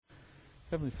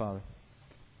Heavenly Father,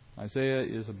 Isaiah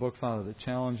is a book, Father, that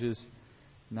challenges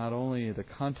not only the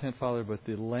content, Father, but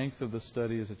the length of the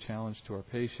study is a challenge to our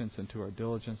patience and to our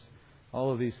diligence.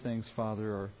 All of these things,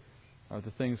 Father, are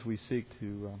the things we seek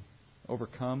to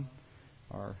overcome.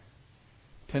 Our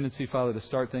tendency, Father, to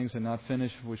start things and not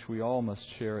finish, which we all must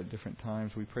share at different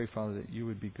times. We pray, Father, that You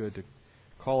would be good to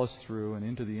call us through and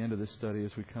into the end of this study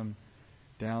as we come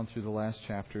down through the last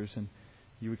chapters, and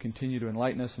You would continue to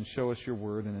enlighten us and show us Your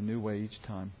Word in a new way each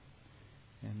time.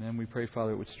 And then we pray,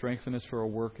 Father, it would strengthen us for our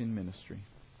work in ministry.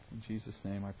 In Jesus'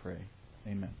 name I pray.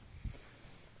 Amen.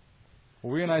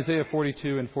 Well, we're in Isaiah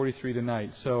 42 and 43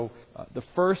 tonight. So the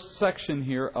first section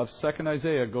here of 2nd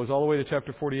Isaiah goes all the way to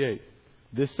chapter 48.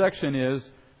 This section is,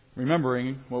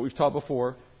 remembering what we've taught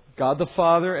before, God the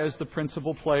Father as the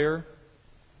principal player.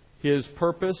 His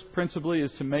purpose principally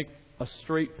is to make a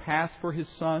straight path for His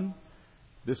Son.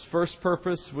 This first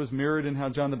purpose was mirrored in how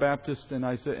John the Baptist and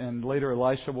Isaiah and later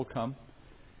Elisha will come.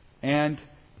 And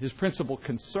His principal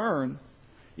concern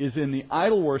is in the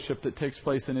idol worship that takes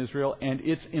place in Israel and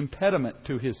its impediment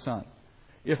to His Son.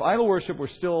 If idol worship were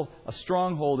still a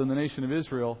stronghold in the nation of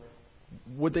Israel,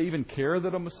 would they even care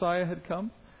that a Messiah had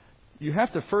come? You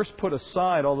have to first put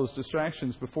aside all those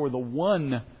distractions before the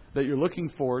one that you're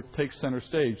looking for takes center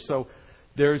stage. So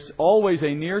there's always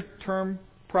a near-term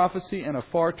prophecy and a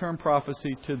far-term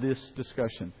prophecy to this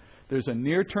discussion. There's a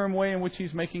near-term way in which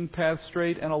He's making paths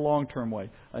straight and a long-term way.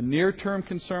 A near-term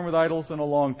concern with idols and a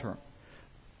long-term.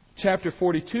 Chapter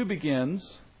 42 begins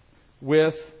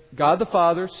with God the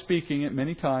Father speaking at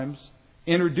many times,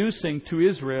 introducing to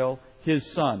Israel His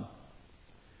Son.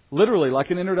 Literally,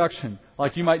 like an introduction,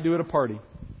 like you might do at a party.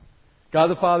 God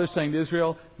the Father saying to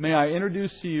Israel, may I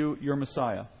introduce to you your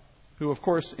Messiah, who of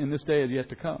course in this day had yet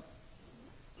to come.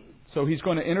 So He's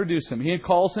going to introduce Him. He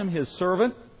calls Him His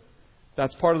servant.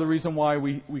 That's part of the reason why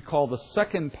we call the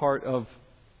second part of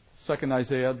 2nd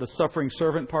Isaiah the suffering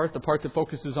servant part, the part that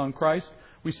focuses on Christ.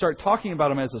 We start talking about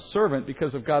Him as a servant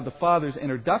because of God the Father's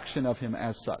introduction of Him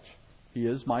as such. He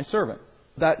is my servant.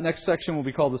 That next section will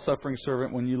be called the suffering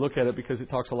servant when you look at it because it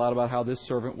talks a lot about how this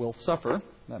servant will suffer.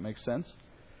 That makes sense.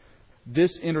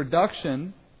 This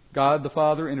introduction, God the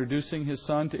Father introducing His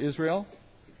Son to Israel,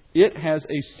 it has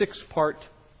a 6-part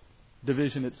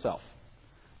division itself,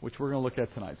 which we're going to look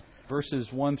at tonight. Verses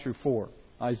 1 through 4,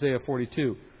 Isaiah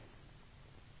 42.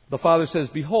 The Father says,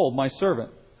 behold, my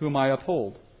servant, whom I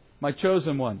uphold, my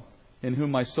chosen one, in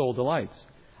whom my soul delights.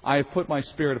 I have put my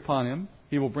Spirit upon Him.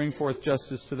 He will bring forth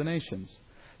justice to the nations.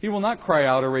 He will not cry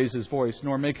out or raise His voice,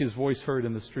 nor make His voice heard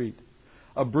in the street.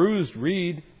 A bruised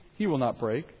reed He will not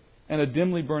break, and a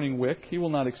dimly burning wick He will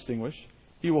not extinguish.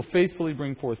 He will faithfully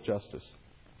bring forth justice.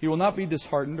 He will not be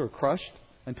disheartened or crushed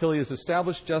until He has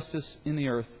established justice in the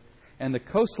earth, and the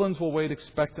coastlands will wait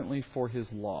expectantly for His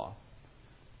law.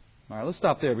 All right, let's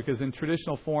stop there because in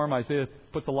traditional form, Isaiah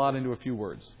puts a lot into a few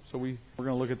words. So we're going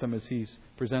to look at them as he's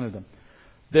presented them.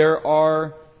 There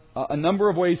are a number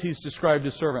of ways he's described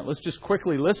His servant. Let's just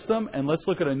quickly list them, and let's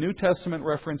look at a New Testament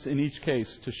reference in each case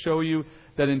to show you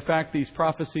that, in fact, these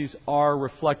prophecies are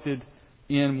reflected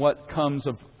in what comes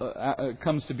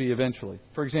to be eventually.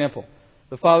 For example,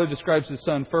 the Father describes His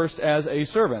Son first as a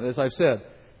servant, as I've said.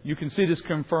 You can see this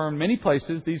confirmed many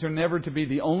places. These are never to be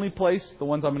the only place. The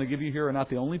ones I'm going to give you here are not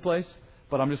the only place,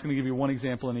 but I'm just going to give you one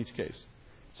example in each case.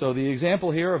 So the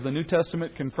example here of the New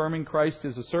Testament confirming Christ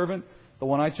as a servant, the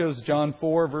one I chose, John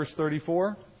 4, verse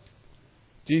 34.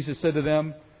 Jesus said to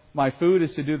them, my food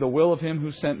is to do the will of Him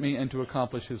who sent me and to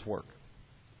accomplish His work.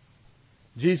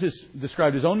 Jesus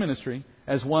described His own ministry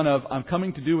as one of, I'm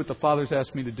coming to do what the Father's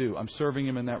asked me to do. I'm serving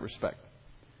Him in that respect.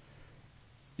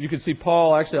 You can see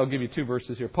Paul, actually I'll give you 2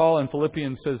 verses here. Paul in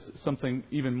Philippians says something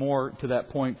even more to that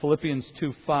point. Philippians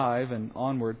 2:5 and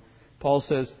onward. Paul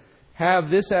says,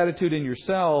 have this attitude in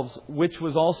yourselves, which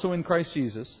was also in Christ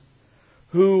Jesus,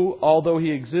 who, although He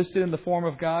existed in the form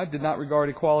of God, did not regard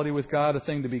equality with God a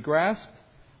thing to be grasped,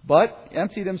 but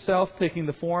emptied Himself, taking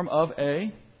the form of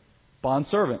a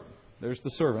bondservant. There's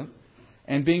the servant.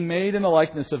 And being made in the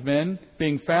likeness of men,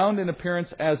 being found in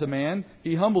appearance as a man,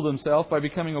 He humbled Himself by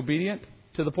becoming obedient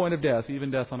to the point of death,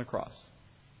 even death on a cross.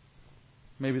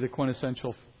 Maybe the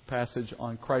quintessential passage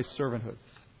on Christ's servanthood.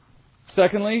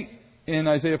 Secondly, in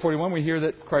Isaiah 41, we hear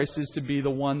that Christ is to be the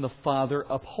one the Father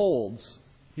upholds.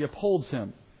 He upholds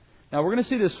Him. Now, we're going to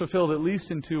see this fulfilled at least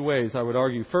in 2 ways, I would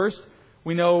argue. First,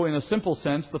 we know in a simple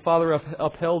sense the Father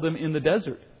upheld Him in the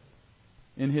desert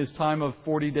in His time of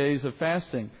 40 days of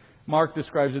fasting. Mark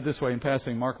describes it this way in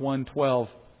passing, Mark 1:12.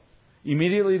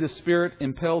 Immediately the Spirit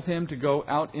impelled Him to go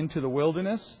out into the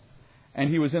wilderness, and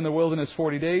He was in the wilderness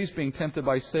 40 days, being tempted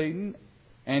by Satan,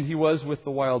 and He was with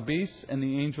the wild beasts, and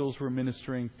the angels were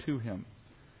ministering to Him.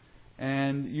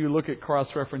 And you look at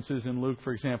cross-references in Luke,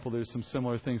 for example, there's some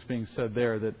similar things being said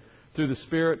there, that through the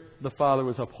Spirit, the Father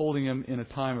was upholding Him in a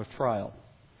time of trial.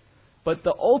 But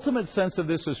the ultimate sense of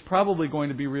this is probably going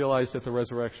to be realized at the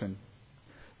resurrection.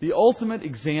 The ultimate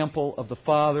example of the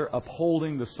Father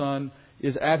upholding the Son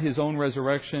is at His own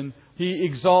resurrection. He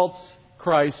exalts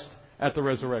Christ at the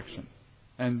resurrection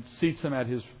and seats Him at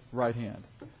His right hand.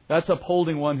 That's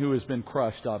upholding one who has been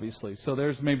crushed, obviously. So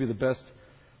there's maybe the best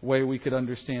way we could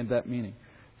understand that meaning.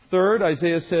 Third,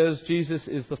 Isaiah says Jesus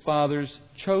is the Father's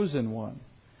chosen one.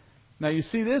 Now you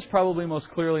see this probably most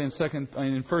clearly in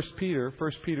 1 Peter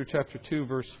chapter 2,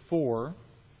 verse 4.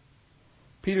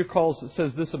 Peter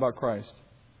says this about Christ.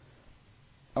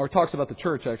 Or talks about the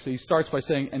church, actually. He starts by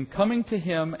saying, "And coming to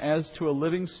Him as to a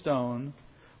living stone,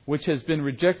 which has been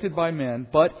rejected by men,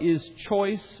 but is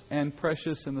choice and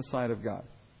precious in the sight of God.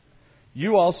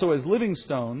 You also, as living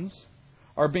stones,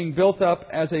 are being built up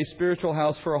as a spiritual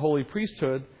house for a holy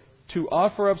priesthood, to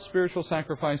offer up spiritual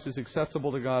sacrifices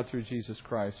acceptable to God through Jesus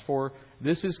Christ. For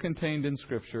this is contained in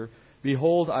Scripture,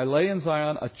 Behold, I lay in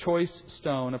Zion a choice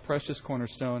stone, a precious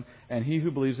cornerstone, and he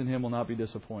who believes in Him will not be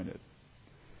disappointed."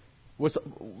 The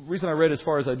reason I read as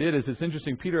far as I did is it's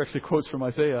interesting. Peter actually quotes from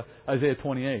Isaiah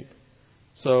 28.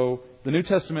 So the New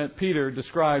Testament, Peter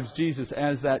describes Jesus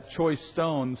as that choice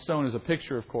stone. Stone is a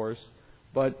picture, of course,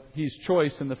 but He's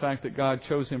choice in the fact that God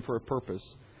chose Him for a purpose.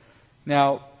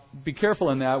 Now, be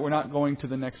careful in that. We're not going to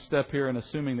the next step here and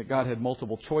assuming that God had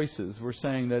multiple choices. We're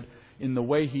saying that in the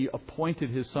way He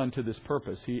appointed His Son to this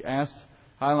purpose, He asked,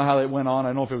 I don't know how that went on. I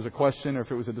don't know if it was a question or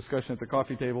if it was a discussion at the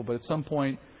coffee table, but at some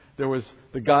point there was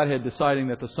the Godhead deciding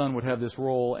that the Son would have this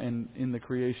role in the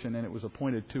creation, and it was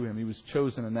appointed to Him. He was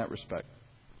chosen in that respect.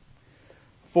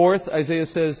 Fourth, Isaiah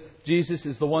says Jesus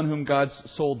is the one whom God's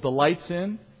soul delights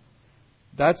in.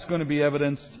 That's going to be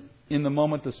evidenced in the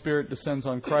moment the Spirit descends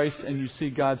on Christ and you see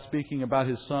God speaking about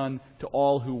His Son to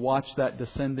all who watch that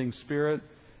descending Spirit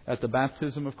at the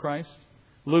baptism of Christ.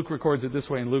 Luke records it this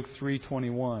way in Luke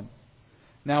 3:21.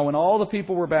 "Now when all the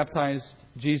people were baptized,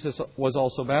 Jesus was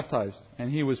also baptized. And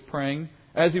He was praying.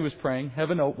 As He was praying,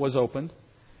 heaven was opened,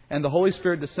 and the Holy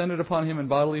Spirit descended upon Him in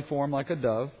bodily form like a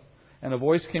dove. And a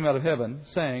voice came out of heaven,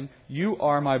 saying, 'You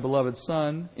are my beloved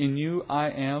Son, in you I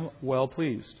am well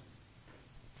pleased.'"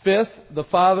 Fifth, the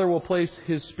Father will place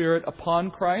His Spirit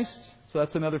upon Christ. So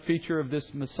that's another feature of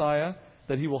this Messiah,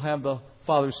 that He will have the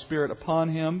Father's Spirit upon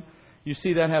Him. You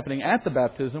see that happening at the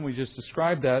baptism. We just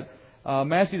described that.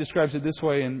 Matthew describes it this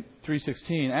way in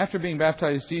 3:16. "After being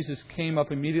baptized, Jesus came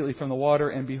up immediately from the water,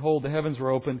 and behold, the heavens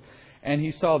were opened, and He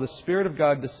saw the Spirit of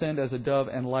God descend as a dove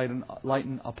and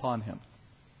lighten upon Him."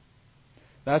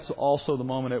 That's also the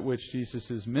moment at which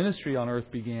Jesus' ministry on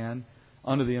earth began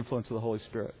under the influence of the Holy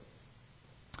Spirit.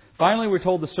 Finally, we're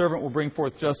told the servant will bring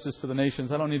forth justice to the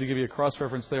nations. I don't need to give you a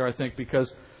cross-reference there, I think,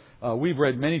 because we've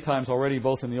read many times already,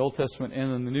 both in the Old Testament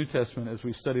and in the New Testament, as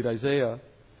we've studied Isaiah,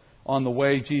 on the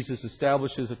way Jesus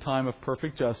establishes a time of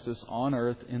perfect justice on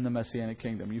earth in the Messianic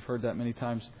kingdom. You've heard that many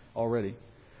times already.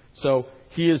 So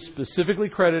He is specifically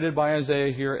credited by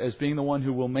Isaiah here as being the one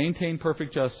who will maintain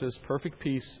perfect justice, perfect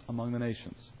peace among the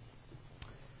nations.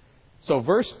 So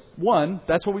verse 1,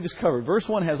 that's what we just covered. Verse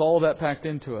 1 has all of that packed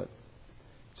into it.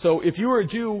 So if you were a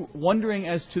Jew wondering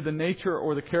as to the nature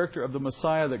or the character of the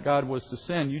Messiah that God was to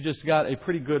send, you just got a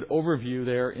pretty good overview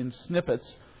there in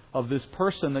snippets of this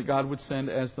person that God would send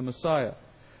as the Messiah.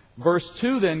 Verse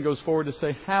 2 then goes forward to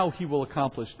say how He will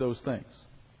accomplish those things.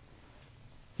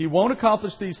 He won't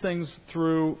accomplish these things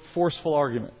through forceful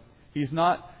argument. He's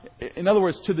not, in other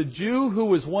words, to the Jew who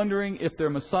was wondering if their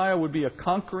Messiah would be a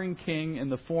conquering king in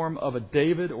the form of a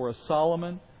David or a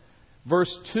Solomon,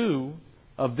 verse 2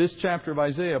 of this chapter of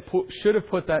Isaiah should have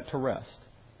put that to rest.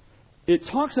 It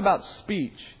talks about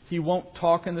speech. He won't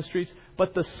talk in the streets,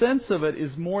 but the sense of it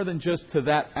is more than just to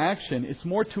that action. It's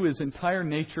more to His entire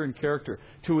nature and character,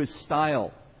 to His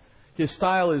style. His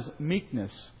style is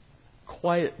meekness,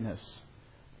 quietness,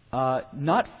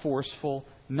 not forceful,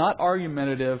 not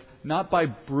argumentative, not by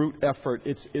brute effort.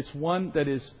 It's one that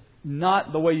is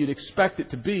not the way you'd expect it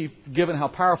to be, given how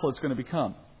powerful it's going to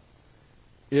become.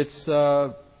 It's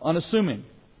unassuming.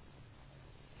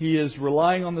 He is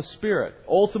relying on the Spirit.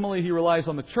 Ultimately, He relies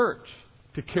on the church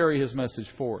to carry His message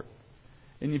forward.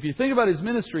 And if you think about His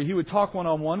ministry, He would talk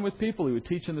one-on-one with people. He would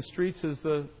teach in the streets, as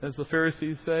the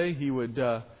Pharisees say. He would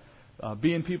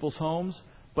be in people's homes.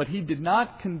 But He did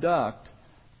not conduct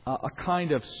a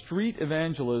kind of street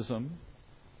evangelism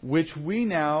which we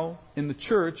now in the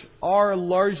church are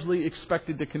largely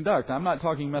expected to conduct. I'm not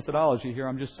talking methodology here.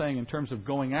 I'm just saying in terms of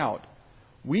going out.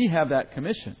 We have that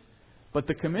commission. But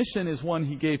the commission is one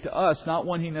He gave to us, not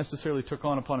one He necessarily took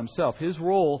on upon Himself. His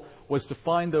role was to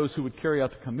find those who would carry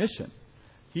out the commission.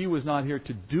 He was not here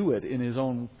to do it in His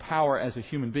own power as a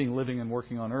human being living and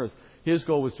working on earth. His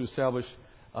goal was to establish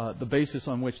the basis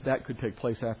on which that could take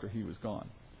place after He was gone.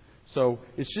 So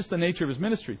it's just the nature of His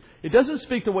ministry. It doesn't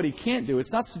speak to what He can't do.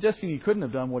 It's not suggesting He couldn't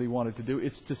have done what He wanted to do.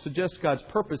 It's to suggest God's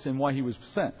purpose in why He was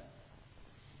sent.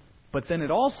 But then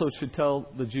it also should tell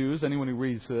the Jews, anyone who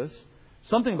reads this,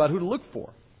 something about who to look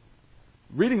for.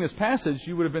 Reading this passage,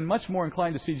 you would have been much more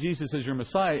inclined to see Jesus as your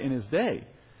Messiah in His day,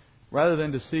 rather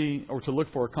than to see or to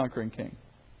look for a conquering king.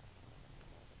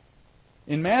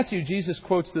 In Matthew, Jesus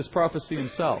quotes this prophecy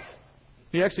Himself.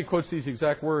 He actually quotes these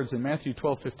exact words in Matthew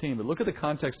 12:15, but look at the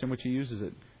context in which He uses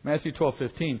it. Matthew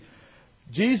 12:15.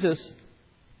 Jesus,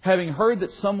 having heard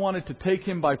that some wanted to take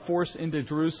Him by force into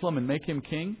Jerusalem and make Him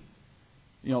king,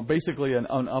 basically an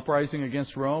uprising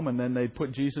against Rome, and then they'd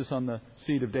put Jesus on the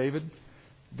seat of David.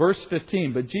 Verse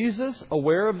 15, but Jesus,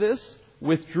 aware of this,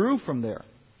 withdrew from there.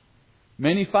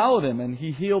 Many followed Him, and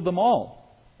He healed them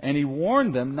all. And He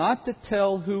warned them not to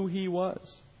tell who He was.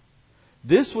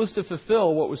 This was to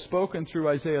fulfill what was spoken through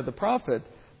Isaiah the prophet.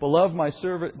 Behold my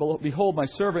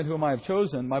servant whom I have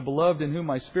chosen, my beloved in whom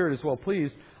my spirit is well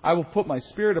pleased. I will put my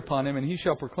spirit upon him, and he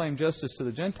shall proclaim justice to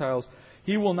the Gentiles.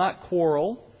 He will not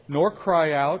quarrel, nor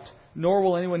cry out, nor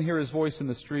will anyone hear His voice in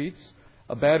the streets.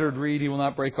 A battered reed He will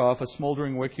not break off, a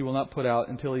smoldering wick He will not put out,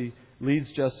 until He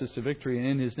leads justice to victory, and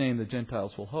in His name the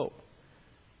Gentiles will hope.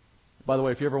 By the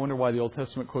way, if you ever wonder why the Old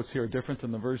Testament quotes here are different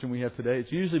than the version we have today,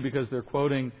 it's usually because they're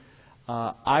quoting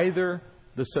either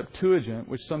the Septuagint,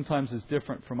 which sometimes is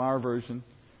different from our version,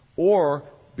 or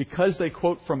because they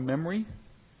quote from memory,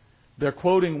 they're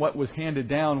quoting what was handed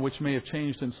down, which may have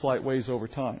changed in slight ways over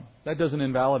time. That doesn't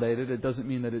invalidate it. It doesn't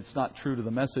mean that it's not true to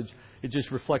the message. It just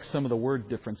reflects some of the word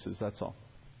differences, that's all.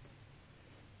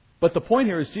 But the point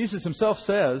here is Jesus Himself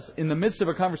says, in the midst of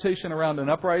a conversation around an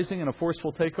uprising and a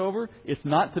forceful takeover, it's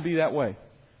not to be that way.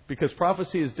 Because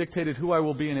prophecy has dictated who I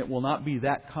will be, and it will not be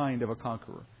that kind of a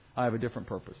conqueror. I have a different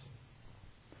purpose.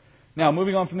 Now,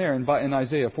 moving on from there in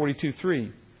Isaiah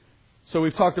 42:3. So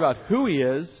we've talked about who He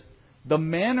is, the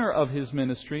manner of His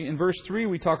ministry. In verse 3,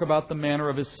 we talk about the manner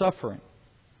of His suffering.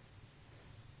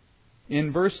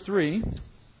 In verse 3,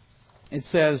 it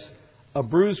says, a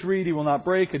bruised reed He will not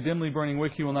break, a dimly burning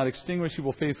wick He will not extinguish, He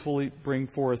will faithfully bring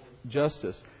forth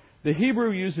justice. The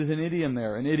Hebrew uses an idiom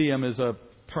there. An idiom is a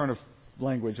turn of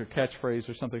language, a catchphrase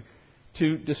or something,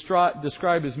 to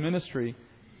describe His ministry.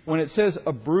 When it says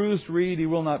a bruised reed He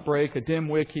will not break, a dim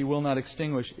wick He will not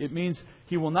extinguish, it means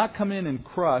He will not come in and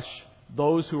crush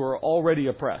those who are already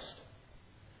oppressed.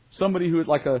 Somebody who,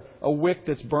 like a wick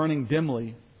that's burning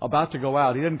dimly, about to go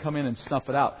out, He doesn't come in and snuff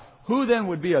it out. Who then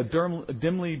would be a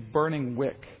dimly burning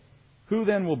wick? Who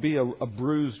then will be a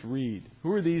bruised reed?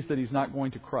 Who are these that He's not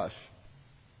going to crush?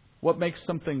 What makes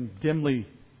something dimly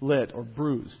lit or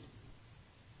bruised?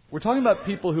 We're talking about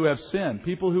people who have sinned,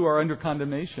 people who are under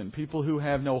condemnation, people who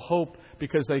have no hope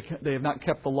because they have not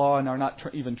kept the law and are not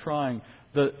even trying.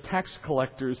 The tax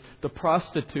collectors, the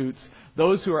prostitutes,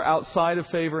 those who are outside of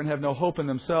favor and have no hope in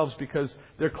themselves because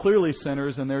they're clearly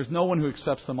sinners and there's no one who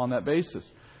accepts them on that basis.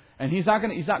 And He's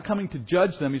not coming to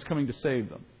judge them, He's coming to save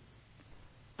them.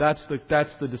 That's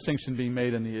the distinction being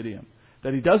made in the idiom.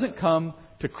 That He doesn't come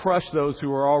to crush those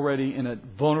who are already in a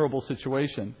vulnerable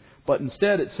situation, but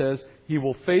instead it says He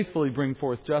will faithfully bring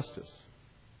forth justice.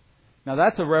 Now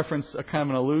that's a reference, a kind of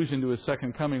an allusion to His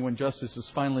second coming when justice is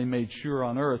finally made sure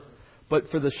on earth. But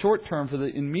for the short term, for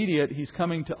the immediate, He's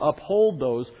coming to uphold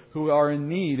those who are in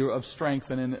need of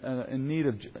strength and in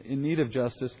need of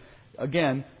justice.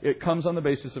 Again, it comes on the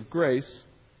basis of grace,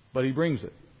 but He brings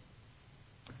it.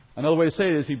 Another way to say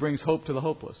it is He brings hope to the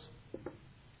hopeless.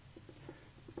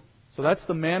 So that's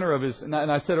the manner of His... And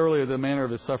I said earlier the manner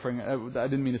of His suffering. I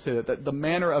didn't mean to say that. The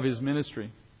manner of His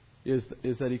ministry is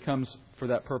that He comes for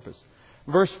that purpose.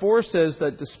 Verse 4 says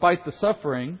that despite the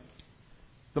suffering,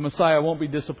 the Messiah won't be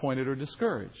disappointed or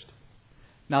discouraged.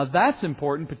 Now that's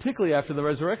important, particularly after the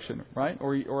resurrection, right?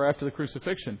 Or after the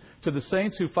crucifixion. To the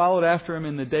saints who followed after Him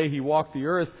in the day He walked the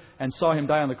earth and saw Him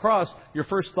die on the cross, your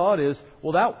first thought is,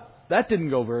 well, that didn't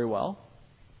go very well.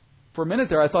 For a minute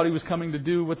there, I thought He was coming to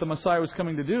do what the Messiah was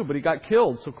coming to do, but He got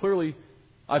killed. So clearly,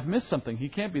 I've missed something. He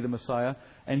can't be the Messiah,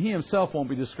 and He Himself won't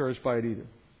be discouraged by it either.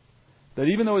 That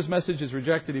even though His message is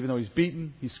rejected, even though He's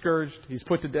beaten, He's scourged, He's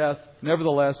put to death,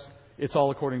 nevertheless, it's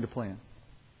all according to plan.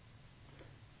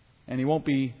 And He won't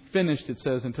be finished, it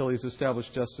says, until He's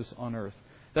established justice on earth.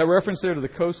 That reference there to the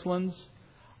coastlands,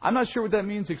 I'm not sure what that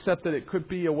means, except that it could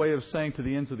be a way of saying to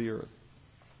the ends of the earth.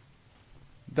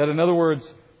 That, in other words,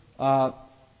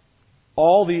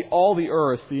 All the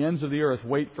earth, the ends of the earth,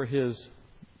 wait for His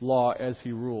law as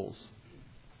He rules.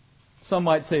 Some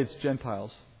might say it's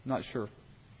Gentiles. Not sure.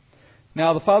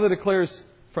 Now, the Father declares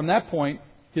from that point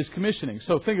His commissioning.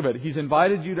 So think of it. He's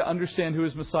invited you to understand who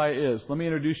His Messiah is. Let me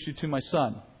introduce you to my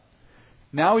Son.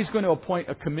 Now He's going to appoint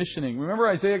a commissioning. Remember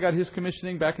Isaiah got his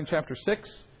commissioning back in chapter 6?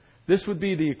 This would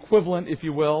be the equivalent, if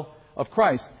you will, of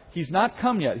Christ. He's not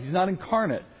come yet. He's not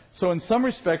incarnate. So in some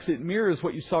respects, it mirrors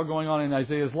what you saw going on in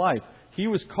Isaiah's life. He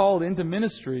was called into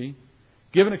ministry,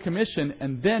 given a commission,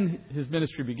 and then His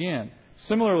ministry began.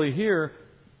 Similarly here,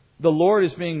 the Lord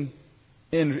is being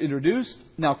introduced,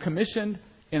 now commissioned.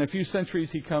 In a few centuries,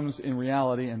 He comes in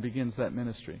reality and begins that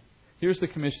ministry. Here's the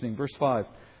commissioning, verse 5.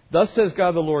 Thus says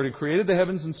God the Lord, who created the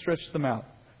heavens and stretched them out,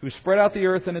 who spread out the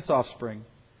earth and its offspring,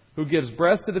 who gives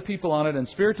breath to the people on it and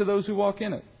spirit to those who walk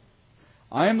in it.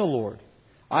 I am the Lord.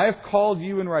 I have called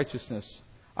you in righteousness.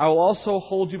 I will also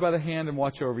hold you by the hand and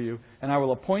watch over you, and I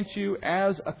will appoint you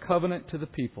as a covenant to the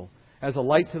people, as a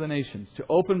light to the nations, to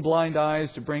open blind eyes,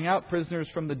 to bring out prisoners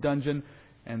from the dungeon,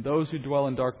 and those who dwell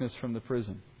in darkness from the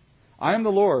prison. I am the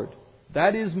Lord.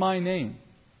 That is my name.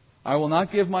 I will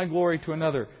not give my glory to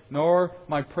another, nor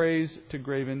my praise to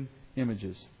graven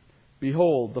images.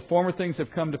 Behold, the former things have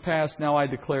come to pass. Now I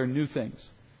declare new things.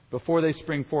 Before they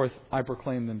spring forth, I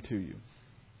proclaim them to you.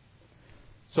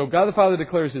 So God the Father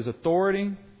declares His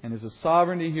authority and His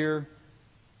sovereignty here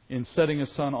in setting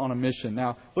His Son on a mission.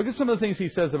 Now, look at some of the things He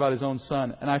says about His own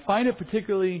Son. And I find it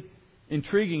particularly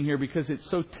intriguing here because it's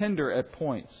so tender at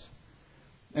points.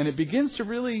 And it begins to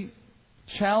really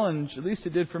challenge, at least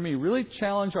it did for me, really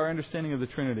challenge our understanding of the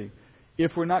Trinity.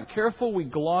 If we're not careful, we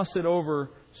gloss it over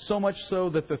so much so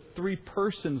that the three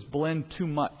persons blend too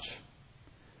much.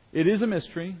 It is a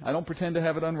mystery. I don't pretend to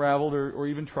have it unraveled or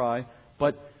even try.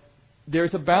 But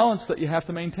there's a balance that you have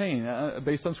to maintain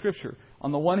based on Scripture.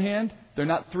 On the one hand, they're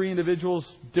not three individuals,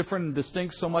 different and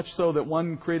distinct, so much so that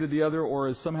one created the other or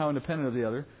is somehow independent of the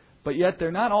other. But yet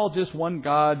they're not all just one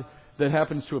God that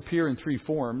happens to appear in three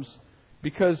forms.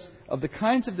 Because of the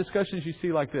kinds of discussions you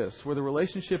see like this, where the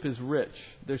relationship is rich,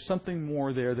 there's something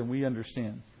more there than we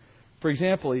understand. For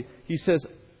example, He says,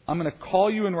 I'm going to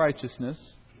call you in righteousness,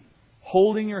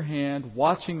 holding your hand,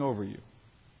 watching over you.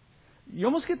 You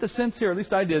almost get the sense here, at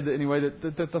least I did anyway,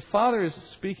 that the Father is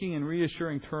speaking in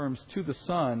reassuring terms to the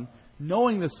Son,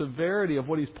 knowing the severity of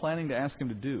what He's planning to ask Him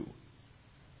to do.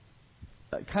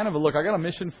 Kind of a look, I got a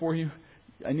mission for you.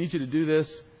 I need you to do this,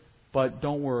 but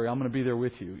don't worry, I'm going to be there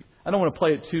with you. I don't want to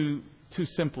play it too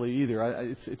simply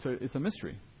either. It's a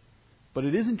mystery. But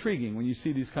it is intriguing when you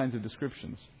see these kinds of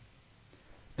descriptions.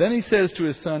 Then He says to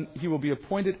His Son, He will be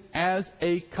appointed as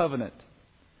a covenant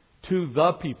to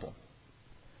the people.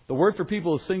 The word for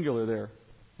people is singular there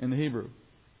in the Hebrew.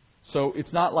 So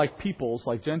it's not like peoples,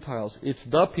 like Gentiles. It's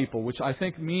the people, which I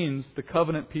think means the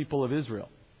covenant people of Israel.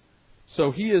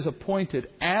 So He is appointed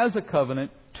as a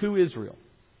covenant to Israel.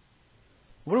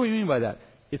 What do we mean by that?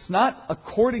 It's not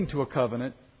according to a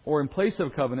covenant or in place of a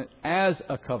covenant, as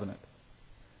a covenant.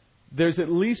 There's at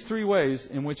least three ways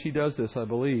in which He does this, I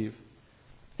believe.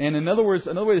 And in other words,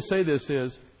 another way to say this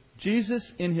is, Jesus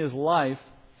in His life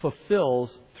fulfills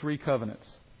three covenants.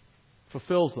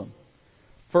 Fulfills them.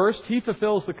 First, He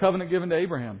fulfills the covenant given to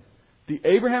Abraham. The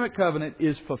Abrahamic covenant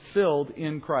is fulfilled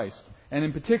in Christ. And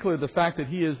in particular, the fact that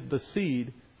He is the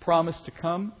seed promised to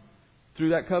come through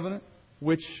that covenant,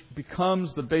 which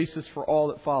becomes the basis for all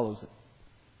that follows it.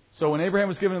 So when Abraham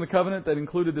was given the covenant that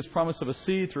included this promise of a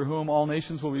seed through whom all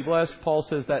nations will be blessed, Paul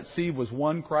says that seed was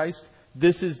one Christ.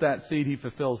 This is that seed. He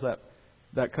fulfills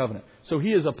that covenant. So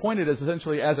He is appointed as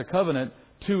essentially as a covenant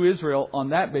to Israel on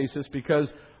that basis,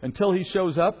 because until He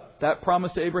shows up, that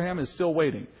promise to Abraham is still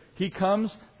waiting. He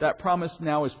comes, that promise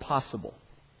now is possible.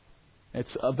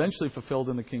 It's eventually fulfilled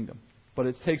in the kingdom. But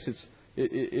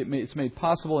it's made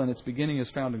possible, and its beginning is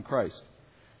found in Christ.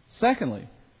 Secondly,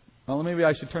 well, maybe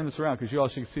I should turn this around because you all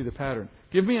should see the pattern.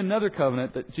 Give me another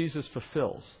covenant that Jesus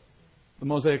fulfills. The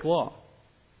Mosaic Law.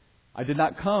 I did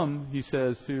not come, He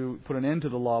says, to put an end to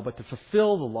the law, but to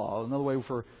fulfill the law. Another way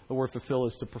for the word fulfill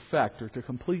is to perfect or to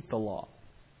complete the law.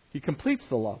 He completes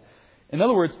the law. In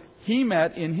other words, He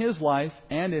met in His life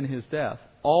and in His death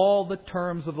all the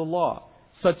terms of the law,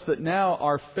 such that now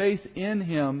our faith in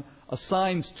Him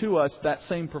assigns to us that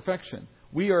same perfection.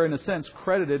 We are, in a sense,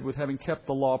 credited with having kept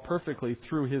the law perfectly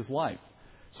through His life.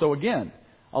 So again,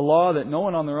 a law that no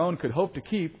one on their own could hope to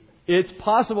keep, it's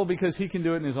possible because He can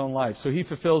do it in His own life. So He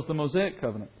fulfills the Mosaic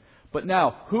covenant. But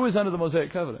now, who is under the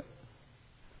Mosaic covenant?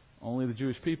 Only the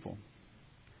Jewish people.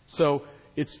 So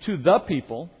it's to the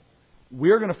people.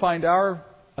 We're going to find our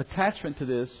attachment to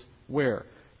this where?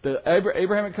 The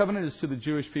Abrahamic covenant is to the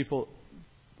Jewish people,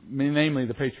 namely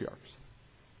the patriarchs.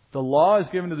 The law is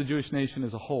given to the Jewish nation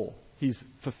as a whole. He's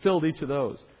fulfilled each of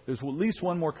those. There's at least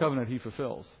one more covenant He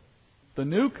fulfills. The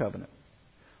new covenant.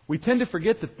 We tend to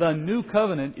forget that the new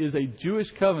covenant is a Jewish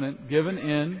covenant given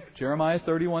in Jeremiah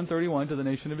 31:31 to the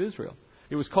nation of Israel.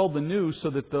 It was called the new so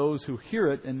that those who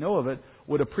hear it and know of it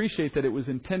would appreciate that it was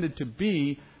intended to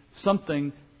be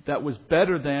something that was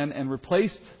better than and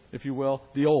replaced, if you will,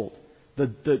 the old.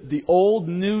 The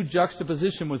old-new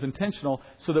juxtaposition was intentional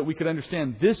so that we could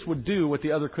understand this would do what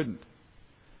the other couldn't.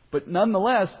 But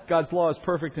nonetheless, God's law is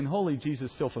perfect and holy. Jesus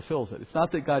still fulfills it. It's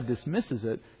not that God dismisses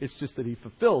it. It's just that He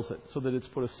fulfills it so that it's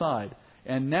put aside.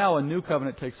 And now a new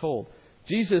covenant takes hold.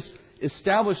 Jesus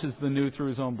establishes the new through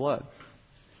His own blood.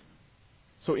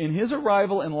 So in His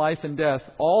arrival and life and death,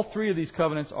 all three of these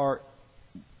covenants are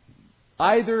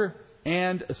either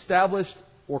and established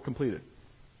or completed.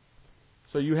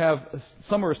 So you have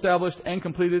some are established and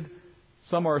completed.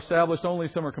 Some are established only,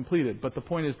 some are completed. But the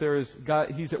point is there is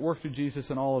God, He's at work through Jesus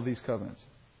in all of these covenants.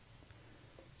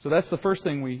 So that's the first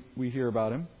thing we hear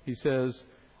about Him. He says,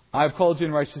 I have called you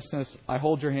in righteousness, I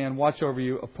hold your hand, watch over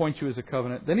you, appoint you as a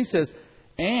covenant. Then He says,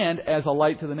 and as a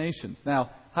light to the nations. Now,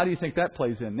 how do you think that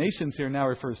plays in? Nations here now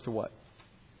refers to what?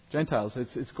 Gentiles.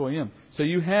 It's goyim. So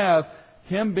you have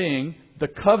Him being the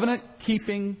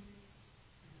covenant-keeping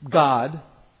God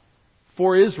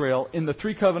for Israel in the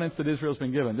three covenants that Israel's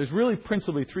been given. There's really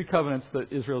principally three covenants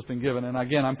that Israel's been given. And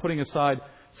again, I'm putting aside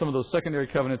some of those secondary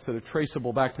covenants that are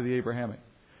traceable back to the Abrahamic.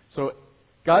 So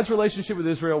God's relationship with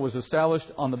Israel was established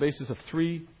on the basis of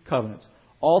three covenants.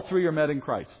 All three are met in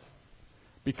Christ.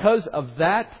 Because of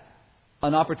that,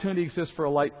 an opportunity exists for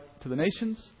a light to the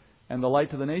nations. And the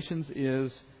light to the nations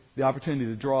is the opportunity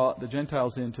to draw the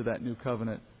Gentiles into that new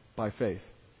covenant by faith.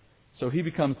 So He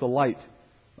becomes the light.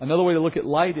 Another way to look at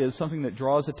light is something that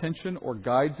draws attention or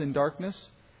guides in darkness.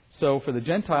 So for the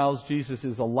Gentiles, Jesus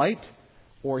is a light,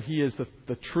 or He is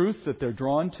the truth that they're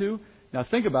drawn to. Now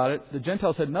think about it. The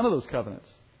Gentiles had none of those covenants.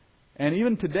 And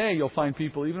even today you'll find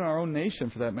people, even in our own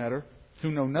nation for that matter, who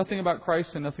know nothing about Christ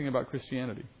and nothing about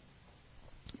Christianity.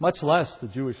 Much less the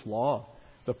Jewish law,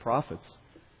 the prophets,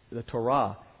 the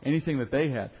Torah, anything that they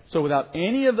had. So without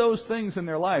any of those things in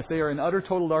their life, they are in utter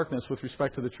total darkness with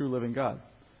respect to the true living God.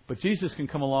 But Jesus can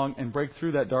come along and break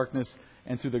through that darkness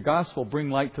and through the gospel bring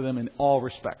light to them in all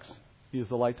respects. He is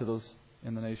the light to those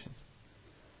in the nations.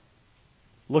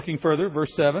 Looking further,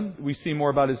 verse 7, we see more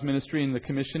about His ministry and the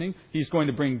commissioning. He's going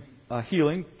to bring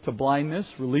healing to blindness,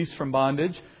 release from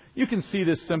bondage. You can see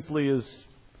this simply as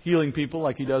healing people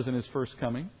like He does in His first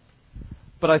coming.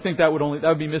 But I think that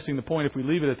would be missing the point if we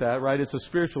leave it at that, right? It's a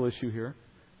spiritual issue here.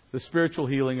 The spiritual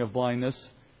healing of blindness.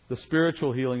 The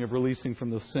spiritual healing of releasing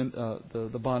from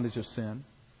the bondage of sin.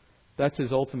 That's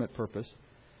His ultimate purpose.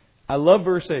 I love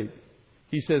verse 8.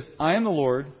 He says, I am the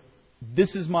Lord.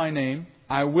 This is my name.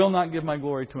 I will not give my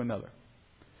glory to another.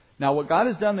 Now what God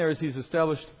has done there is He's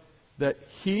established that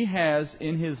He has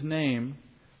in His name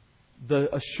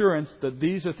the assurance that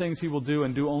these are things He will do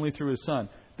and do only through His Son.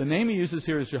 The name He uses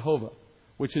here is Jehovah,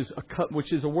 which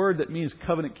is a word that means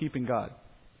covenant-keeping God.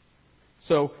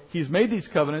 So He's made these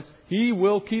covenants. He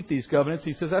will keep these covenants.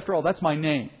 He says, after all, that's my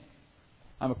name.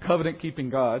 I'm a covenant-keeping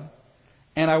God.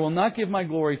 And I will not give my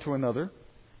glory to another.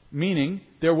 Meaning,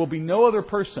 there will be no other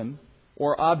person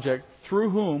or object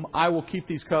through whom I will keep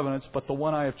these covenants but the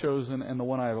one I have chosen and the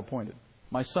one I have appointed.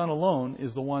 My Son alone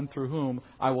is the one through whom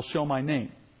I will show my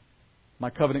name.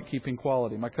 My covenant-keeping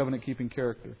quality. My covenant-keeping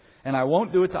character. And I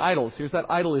won't do it to idols. Here's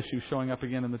that idol issue showing up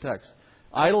again in the text.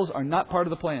 Idols are not part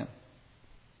of the plan.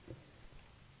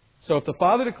 So if the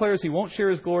Father declares He won't share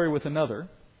His glory with another,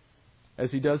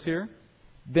 as He does here,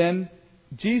 then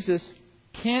Jesus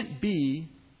can't be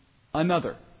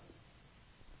another.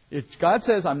 If God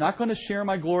says, I'm not going to share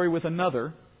my glory with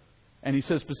another, and He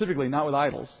says specifically not with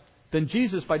idols, then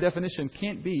Jesus by definition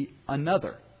can't be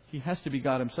another. He has to be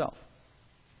God Himself.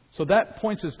 So that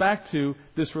points us back to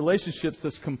this relationship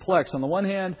that's complex. On the one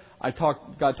hand,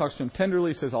 God talks to him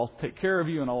tenderly, says, I'll take care of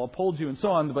you and I'll uphold you and so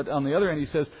on. But on the other hand, He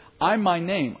says, I'm my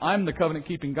name. I'm the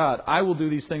covenant-keeping God. I will do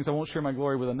these things. I won't share my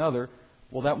glory with another.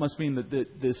 Well, that must mean that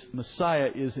this Messiah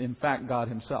is in fact God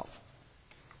Himself.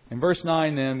 In verse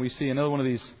 9, then, we see another one of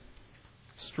these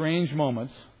strange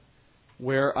moments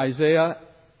where Isaiah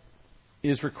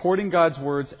is recording God's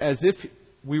words as if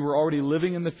we were already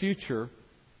living in the future,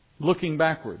 looking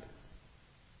backward.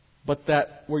 But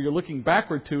that where you're looking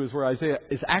backward to is where Isaiah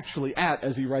is actually at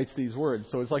as he writes these words.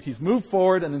 So it's like he's moved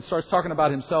forward and then starts talking about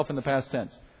himself in the past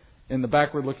tense, in the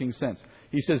backward-looking sense.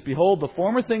 He says, Behold, the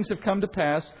former things have come to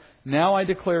pass. Now I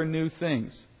declare new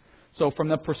things. So from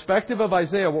the perspective of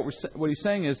Isaiah, what he's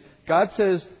saying is, God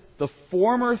says, the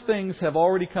former things have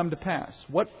already come to pass.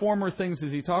 What former things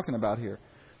is He talking about here?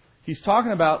 He's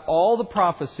talking about all the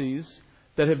prophecies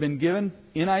that have been given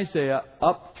in Isaiah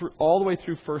up through all the way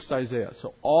through 1st Isaiah.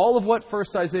 So all of what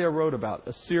 1st Isaiah wrote about,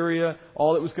 Assyria,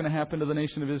 all that was going to happen to the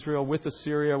nation of Israel with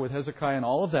Assyria, with Hezekiah and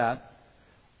all of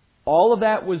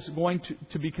that was going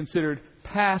to be considered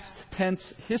past tense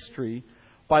history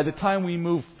by the time we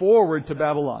move forward to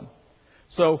Babylon.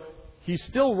 So he's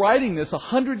still writing this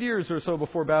 100 years or so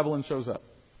before Babylon shows up.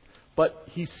 But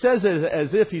he says it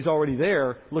as if he's already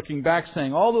there, looking back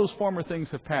saying, all those former things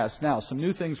have passed. Now, some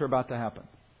new things are about to happen.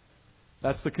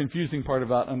 That's the confusing part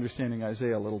about understanding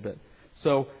Isaiah a little bit.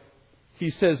 So he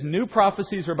says new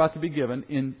prophecies are about to be given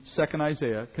in 2nd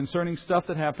Isaiah concerning stuff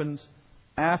that happens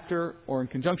after or in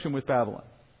conjunction with Babylon.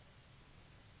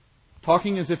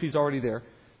 Talking as if he's already there.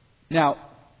 Now,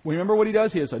 remember what he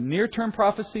does? He has a near-term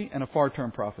prophecy and a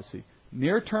far-term prophecy.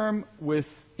 Near-term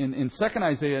in 2nd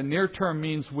Isaiah, near-term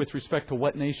means with respect to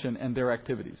what nation and their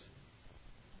activities.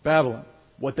 Babylon.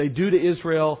 What they do to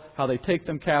Israel, how they take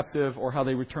them captive, or how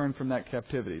they return from that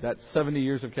captivity. That's 70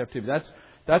 years of captivity.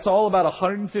 That's all about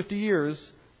 150 years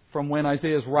from when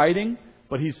Isaiah is writing,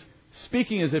 but he's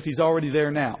speaking as if he's already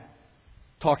there now,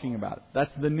 talking about it.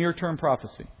 That's the near-term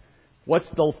prophecy. What's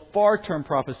the far-term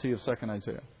prophecy of 2nd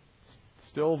Isaiah?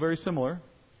 Still very similar.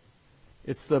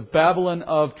 It's the Babylon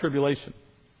of tribulation.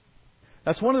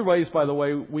 That's one of the ways, by the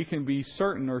way, we can be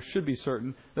certain, or should be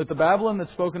certain, that the Babylon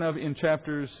that's spoken of in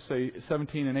chapters, say,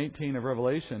 17 and 18 of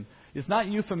Revelation is not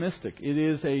euphemistic. It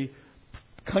is a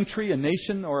country, a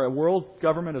nation, or a world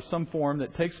government of some form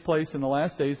that takes place in the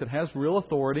last days that has real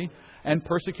authority and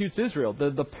persecutes Israel.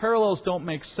 The parallels don't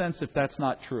make sense if that's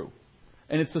not true.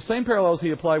 And it's the same parallels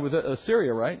he applied with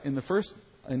Assyria, right, in first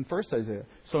Isaiah.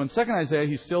 So in 2nd Isaiah,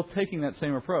 he's still taking that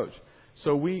same approach.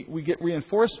 So we get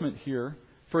reinforcement here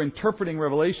for interpreting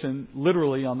Revelation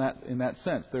literally in that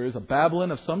sense. There is a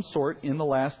Babylon of some sort in the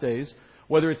last days,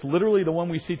 whether it's literally the one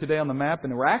we see today on the map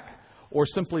in Iraq, or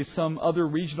simply some other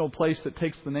regional place that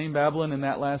takes the name Babylon in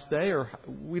that last day, or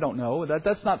we don't know.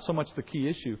 That's not so much the key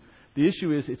issue. The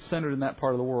issue is it's centered in that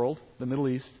part of the world, the Middle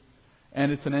East,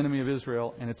 and it's an enemy of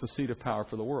Israel, and it's a seat of power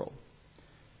for the world.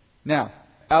 Now,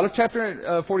 out of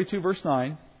chapter 42, verse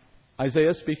 9,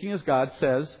 Isaiah, speaking as God,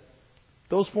 says,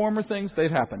 those former things,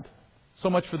 they've happened. So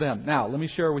much for them. Now, let me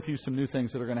share with you some new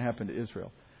things that are going to happen to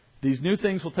Israel. These new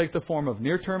things will take the form of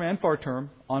near-term and far-term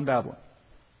on Babylon.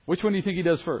 Which one do you think he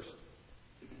does first?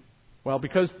 Well,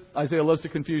 because Isaiah loves to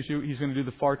confuse you, he's going to do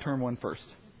the far-term one first.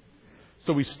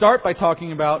 So we start by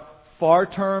talking about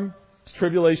far-term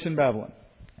tribulation Babylon.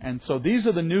 And so these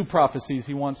are the new prophecies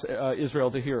he wants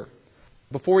Israel to hear.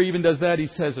 Before he even does that, he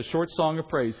says a short song of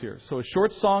praise here. So a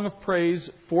short song of praise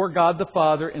for God the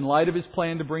Father in light of His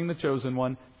plan to bring the chosen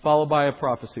one, followed by a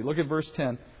prophecy. Look at verse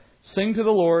 10. Sing to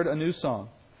the Lord a new song.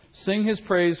 Sing His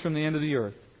praise from the end of the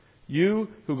earth. You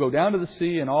who go down to the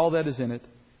sea and all that is in it,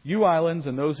 you islands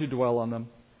and those who dwell on them.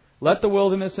 Let the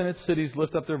wilderness and its cities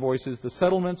lift up their voices, the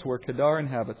settlements where Kedar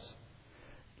inhabits.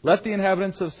 Let the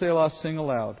inhabitants of Selah sing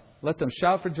aloud. Let them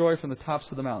shout for joy from the tops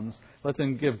of the mountains. Let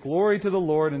them give glory to the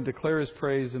Lord and declare His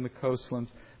praise in the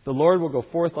coastlands. The Lord will go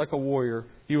forth like a warrior.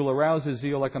 He will arouse His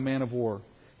zeal like a man of war.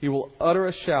 He will utter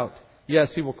a shout.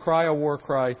 Yes, He will cry a war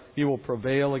cry. He will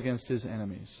prevail against His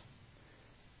enemies.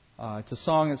 It's a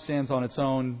song that stands on its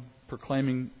own,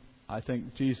 proclaiming, I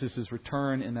think, Jesus'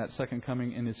 return in that second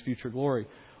coming in His future glory.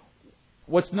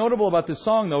 What's notable about this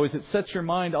song, though, is it sets your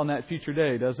mind on that future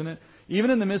day, doesn't it?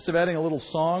 Even in the midst of adding a little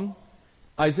song,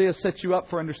 Isaiah sets you up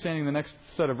for understanding the next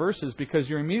set of verses, because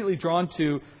you're immediately drawn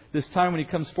to this time when He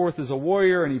comes forth as a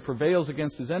warrior and He prevails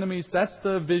against His enemies. That's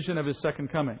the vision of His second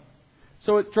coming.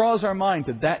 So it draws our mind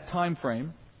to that time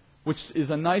frame, which is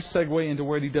a nice segue into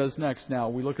what He does next. Now,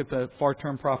 we look at the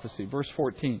far-term prophecy, verse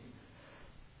 14.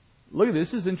 Look at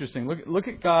this. This is interesting. Look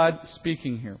at God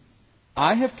speaking here.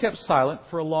 I have kept silent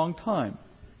for a long time.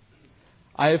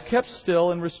 I have kept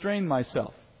still and restrained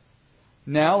myself.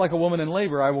 Now, like a woman in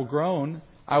labor, I will groan.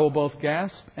 I will both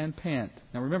gasp and pant.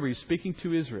 Now remember, He's speaking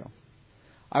to Israel.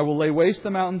 I will lay waste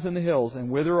the mountains and the hills and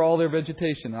wither all their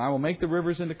vegetation. And I will make the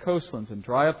rivers into coastlands and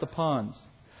dry up the ponds.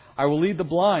 I will lead the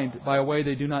blind by a way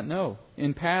they do not know.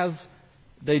 In paths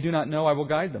they do not know, I will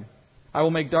guide them. I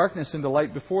will make darkness into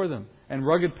light before them and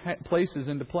rugged places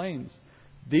into plains.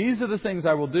 These are the things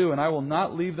I will do, and I will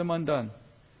not leave them undone.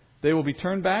 They will be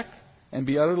turned back and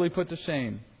be utterly put to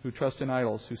shame, who trust in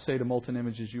idols, who say to molten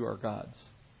images, you are gods.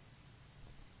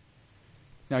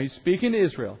 Now, He's speaking to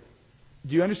Israel.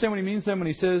 Do you understand what He means then when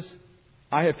He says,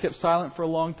 I have kept silent for a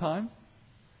long time?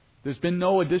 There's been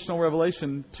no additional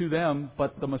revelation to them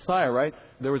but the Messiah, right?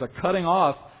 There was a cutting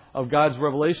off of God's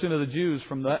revelation to the Jews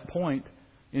from that point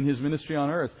in His ministry on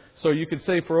earth. So you could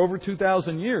say for over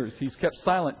 2,000 years He's kept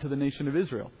silent to the nation of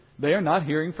Israel. They are not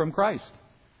hearing from Christ.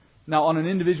 Now, on an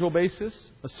individual basis,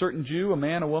 a certain Jew, a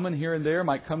man, a woman here and there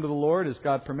might come to the Lord as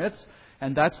God permits,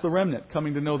 and that's the remnant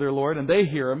coming to know their Lord, and they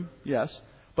hear Him, yes.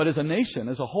 But as a nation,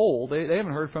 as a whole, they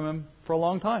haven't heard from Him for a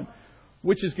long time,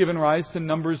 which has given rise to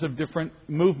numbers of different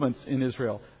movements in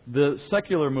Israel. The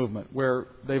secular movement, where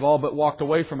they've all but walked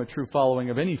away from a true following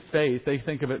of any faith, they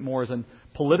think of it more as a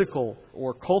political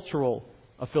or cultural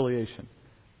affiliation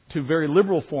to very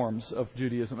liberal forms of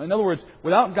Judaism. In other words,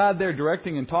 without God there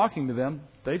directing and talking to them,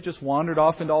 they've just wandered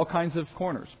off into all kinds of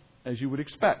corners, as you would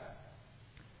expect.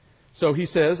 So he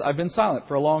says, I've been silent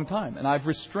for a long time, and I've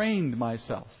restrained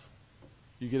myself.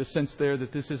 You get a sense there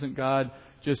that this isn't God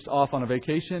just off on a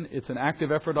vacation. It's an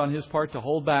active effort on His part to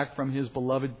hold back from His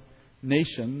beloved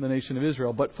nation, the nation of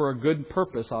Israel, but for a good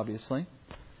purpose, obviously.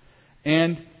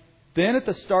 And then at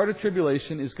the start of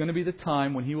tribulation is going to be the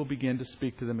time when He will begin to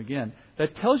speak to them again.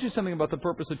 That tells you something about the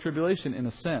purpose of tribulation in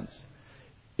a sense.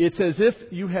 It's as if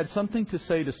you had something to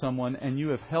say to someone and you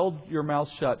have held your mouth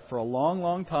shut for a long,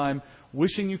 long time,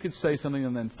 wishing you could say something,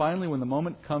 and then finally when the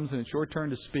moment comes and it's your turn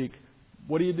to speak,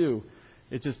 what do?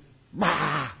 It just,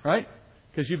 right?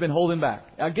 Because you've been holding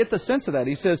back. I get the sense of that.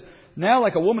 He says, now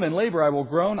like a woman in labor I will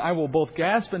groan, I will both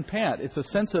gasp and pant. It's a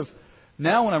sense of,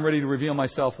 now when I'm ready to reveal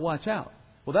myself, watch out.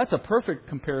 Well, that's a perfect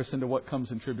comparison to what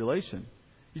comes in tribulation.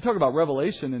 You talk about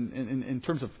revelation in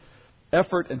terms of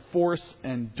effort and force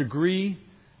and degree.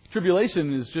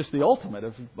 Tribulation is just the ultimate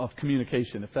of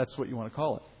communication, if that's what you want to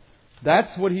call it.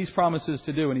 That's what He promises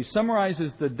to do. And He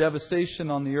summarizes the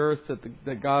devastation on the earth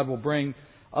that God will bring.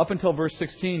 Up until verse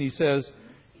 16, He says,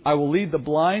 I will lead the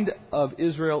blind of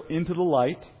Israel into the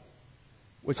light,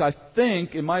 which I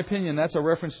think, in my opinion, that's a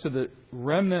reference to the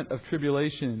remnant of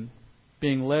tribulation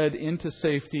being led into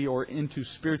safety or into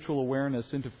spiritual awareness,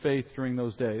 into faith during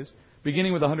those days,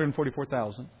 beginning with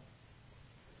 144,000.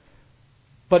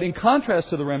 But in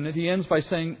contrast to the remnant, he ends by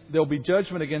saying there'll be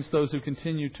judgment against those who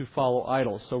continue to follow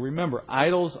idols. So remember,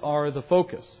 idols are the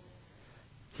focus.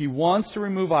 He wants to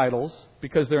remove idols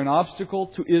because they're an obstacle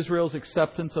to Israel's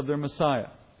acceptance of their Messiah.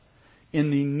 In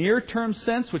the near-term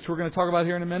sense, which we're going to talk about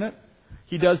here in a minute,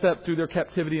 He does that through their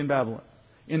captivity in Babylon.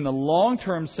 In the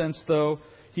long-term sense, though,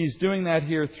 He's doing that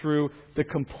here through the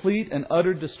complete and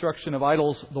utter destruction of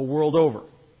idols the world over,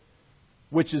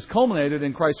 which is culminated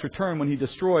in Christ's return when He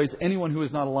destroys anyone who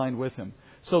is not aligned with Him.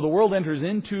 So the world enters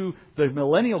into the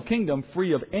millennial kingdom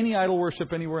free of any idol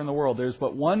worship anywhere in the world. There's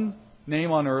but one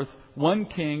name on earth, one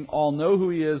king, all know who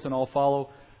He is and all follow.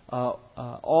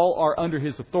 All are under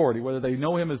His authority. Whether they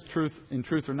know Him as in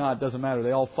truth or not, doesn't matter.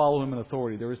 They all follow Him in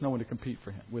authority. There is no one to compete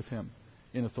with Him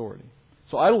in authority.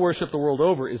 So idol worship the world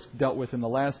over is dealt with in the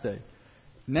last day.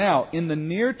 Now, in the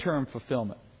near-term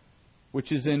fulfillment,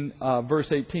 which is in verse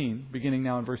 18, beginning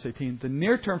now in verse 18, the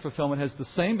near-term fulfillment has the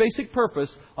same basic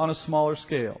purpose on a smaller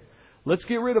scale. Let's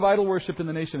get rid of idol worship in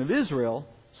the nation of Israel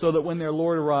so that when their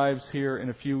Lord arrives here in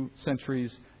a few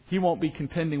centuries, He won't be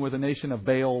contending with a nation of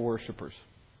Baal worshippers,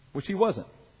 which He wasn't.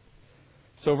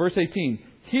 So verse 18,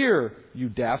 hear, you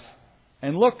deaf,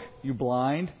 and look, you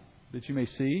blind, that you may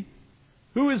see.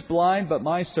 Who is blind but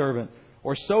my servant,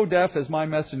 or so deaf as my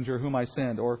messenger whom I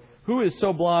send? Or who is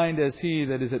so blind as he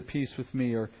that is at peace with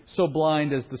me, or so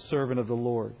blind as the servant of the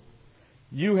Lord?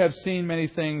 You have seen many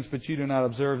things, but you do not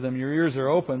observe them. Your ears are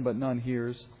open, but none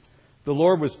hears. The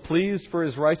Lord was pleased for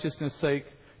His righteousness' sake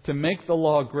to make the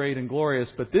law great and glorious,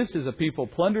 but this is a people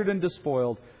plundered and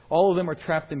despoiled. All of them are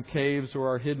trapped in caves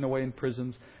or are hidden away in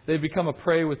prisons. They've become a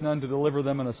prey with none to deliver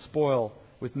them, and a spoil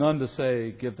with none to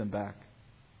say, give them back.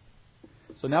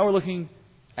 So now we're looking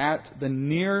at the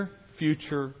near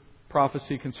future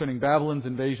prophecy concerning Babylon's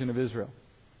invasion of Israel.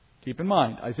 Keep in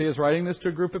mind, Isaiah is writing this to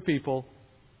a group of people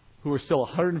who are still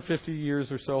 150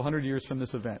 years or so, 100 years from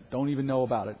this event. Don't even know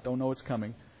about it. Don't know it's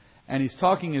coming. And he's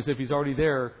talking as if he's already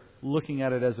there, looking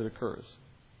at it as it occurs.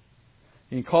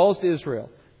 And he calls to Israel.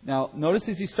 Now, notice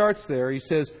as he starts there, he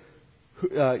says,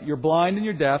 you're blind and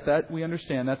you're deaf. That we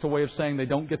understand. That's a way of saying they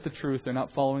don't get the truth. They're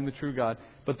not following the true God.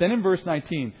 But then in verse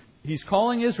 19, he's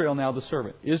calling Israel now the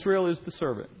servant. Israel is the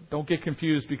servant. Don't get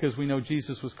confused because we know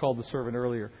Jesus was called the servant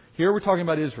earlier. Here we're talking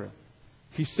about Israel.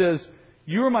 He says,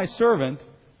 you are my servant,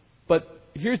 but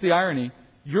here's the irony.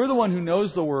 You're the one who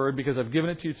knows the word because I've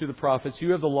given it to you through the prophets.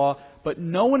 You have the law, but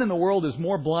no one in the world is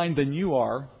more blind than you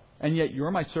are, and yet you're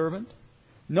my servant.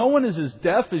 No one is as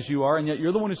deaf as you are, and yet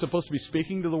you're the one who's supposed to be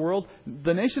speaking to the world.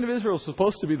 The nation of Israel is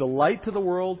supposed to be the light to the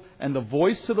world and the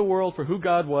voice to the world for who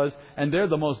God was, and they're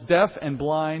the most deaf and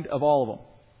blind of all of them.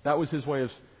 That was his way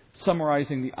of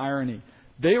summarizing the irony.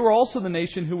 They were also the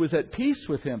nation who was at peace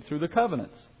with Him through the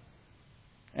covenants.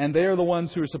 And they are the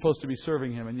ones who are supposed to be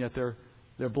serving Him, and yet they're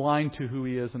blind to who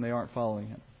He is and they aren't following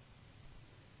Him.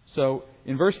 So,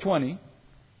 in verse 20,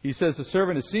 he says, the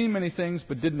servant has seen many things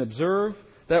but didn't observe.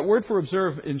 That word for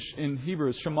observe in Hebrew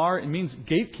is shamar. It means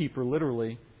gatekeeper,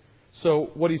 literally.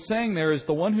 So what he's saying there is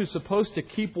the one who's supposed to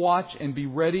keep watch and be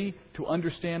ready to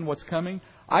understand what's coming.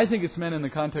 I think it's meant in the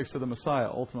context of the Messiah,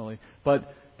 ultimately.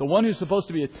 But the one who's supposed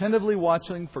to be attentively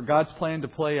watching for God's plan to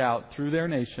play out through their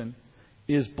nation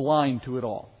is blind to it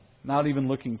all, not even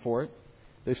looking for it.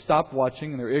 They've stopped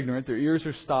watching and they're ignorant. Their ears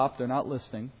are stopped. They're not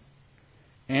listening.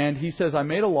 And he says, I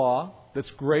made a law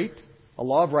that's great, a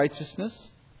law of righteousness.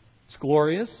 It's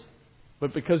glorious.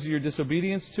 But because of your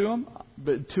disobedience to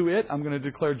it, I'm going to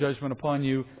declare judgment upon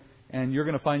you. And you're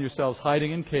going to find yourselves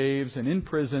hiding in caves and in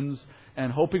prisons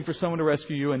and hoping for someone to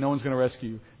rescue you, and no one's going to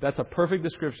rescue you. That's a perfect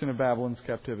description of Babylon's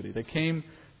captivity. They came,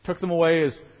 took them away,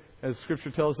 as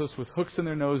Scripture tells us, with hooks in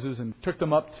their noses, and took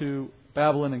them up to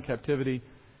Babylon in captivity.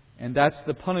 And that's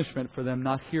the punishment for them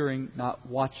not hearing, not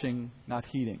watching, not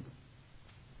heeding.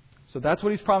 So that's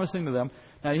what he's promising to them.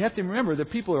 Now you have to remember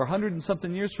that people are 100 and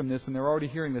something years from this, and they're already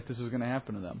hearing that this is going to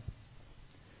happen to them.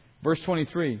 Verse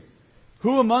 23.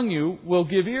 Who among you will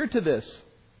give ear to this?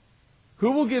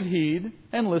 Who will give heed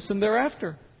and listen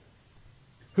thereafter?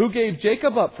 Who gave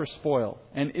Jacob up for spoil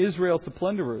and Israel to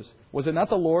plunderers? Was it not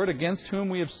the Lord against whom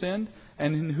we have sinned,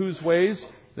 and in whose ways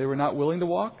they were not willing to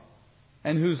walk,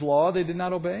 and whose law they did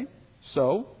not obey?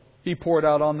 So He poured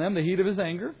out on them the heat of His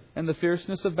anger and the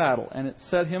fierceness of battle, and it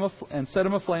set him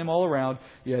aflame all around.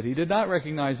 Yet he did not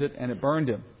recognize it, and it burned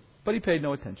him. But he paid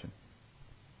no attention.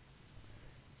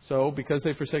 So, because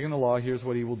they've forsaken the law, here's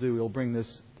what He will do. He'll bring this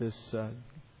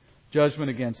judgment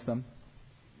against them.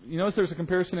 You notice there's a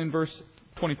comparison in verse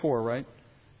 24, right?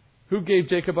 Who gave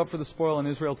Jacob up for the spoil and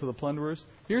Israel to the plunderers?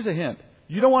 Here's a hint.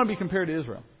 You don't want to be compared to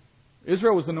Israel.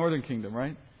 Israel was the northern kingdom,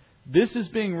 right? This is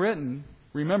being written,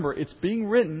 remember, it's being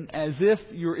written as if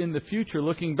you're in the future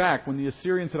looking back when the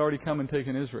Assyrians had already come and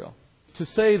taken Israel. To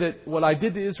say that what I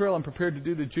did to Israel I'm prepared to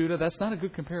do to Judah, that's not a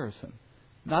good comparison.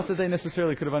 Not that they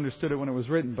necessarily could have understood it when it was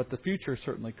written, but the future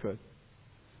certainly could.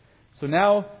 So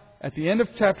now, at the end of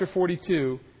chapter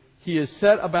 42, he has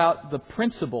set about the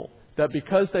principle that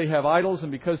because they have idols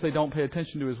and because they don't pay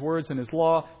attention to His words and His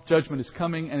law, judgment is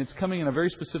coming, and it's coming in a very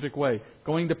specific way.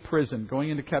 Going to prison, going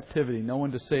into captivity, no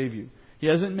one to save you. He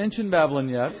hasn't mentioned Babylon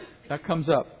yet. That comes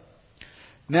up.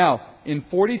 Now, in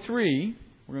 43,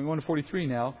 we're going to go into 43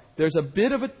 now, there's a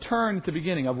bit of a turn at the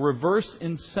beginning, a reverse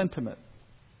in sentiment.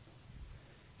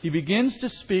 He begins to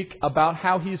speak about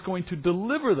how He's going to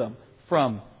deliver them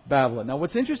from Babylon. Now,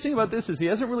 what's interesting about this is he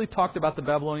hasn't really talked about the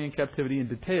Babylonian captivity in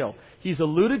detail. He's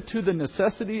alluded to the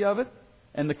necessity of it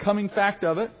and the coming fact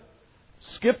of it,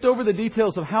 skipped over the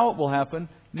details of how it will happen.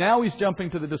 Now he's jumping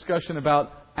to the discussion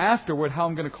about afterward how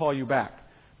I'm going to call you back.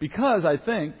 Because I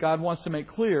think God wants to make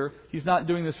clear He's not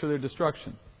doing this for their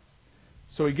destruction.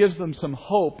 So He gives them some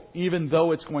hope even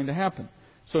though it's going to happen.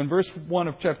 So in verse 1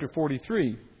 of chapter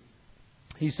 43,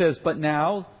 He says, But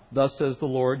now, thus says the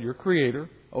Lord, your Creator,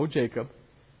 O Jacob,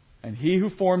 and He who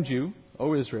formed you,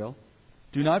 O Israel,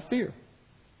 do not fear,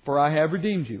 for I have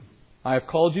redeemed you. I have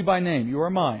called you by name. You are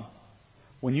mine.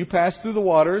 When you pass through the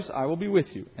waters, I will be with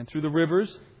you. And through the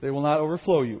rivers, they will not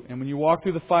overflow you. And when you walk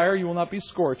through the fire, you will not be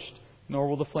scorched, nor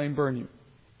will the flame burn you.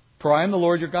 For I am the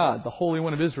Lord your God, the Holy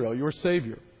One of Israel, your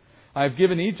Savior. I have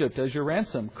given Egypt as your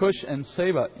ransom, Cush and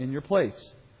Seba in your place.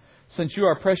 Since you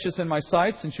are precious in my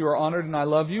sight, since you are honored and I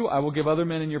love you, I will give other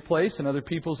men in your place and other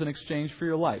peoples in exchange for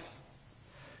your life.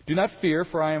 Do not fear,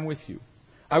 for I am with you.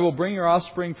 I will bring your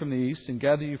offspring from the east and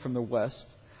gather you from the west.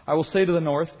 I will say to the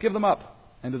north, give them up,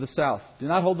 and to the south, do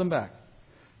not hold them back.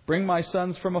 Bring my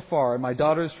sons from afar and my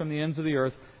daughters from the ends of the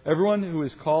earth, everyone who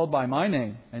is called by my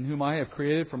name and whom I have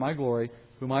created for my glory,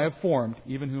 whom I have formed,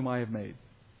 even whom I have made.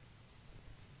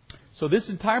 So this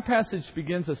entire passage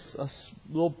begins a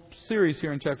little series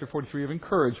here in chapter 43 of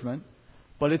encouragement,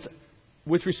 but it's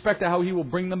with respect to how He will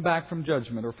bring them back from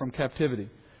judgment or from captivity.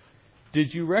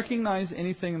 Did you recognize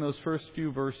anything in those first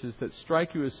few verses that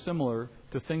strike you as similar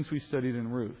to things we studied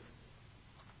in Ruth?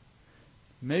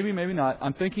 Maybe, maybe not.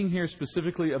 I'm thinking here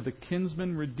specifically of the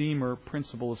kinsman-redeemer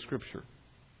principle of Scripture.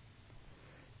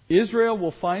 Israel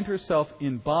will find herself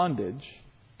in bondage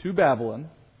to Babylon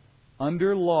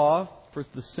under law for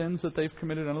the sins that they've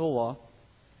committed under the law,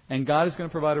 and God is going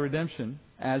to provide a redemption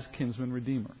as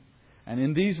kinsman-redeemer. And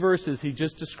in these verses, He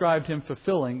just described Him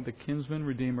fulfilling the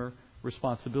kinsman-redeemer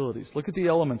responsibilities. Look at the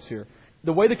elements here.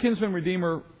 The way the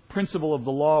kinsman-redeemer principle of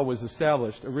the law was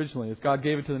established originally, as God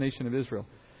gave it to the nation of Israel.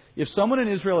 If someone in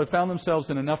Israel had found themselves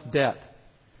in enough debt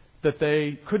that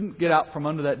they couldn't get out from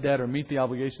under that debt or meet the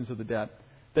obligations of the debt,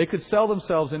 they could sell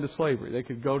themselves into slavery. They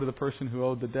could go to the person who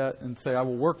owed the debt and say, I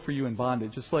will work for you in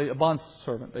bondage. A bond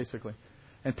servant, basically.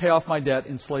 and pay off my debt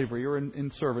in slavery or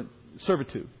in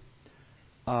servitude.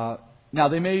 Now,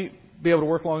 they may be able to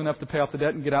work long enough to pay off the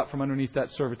debt and get out from underneath that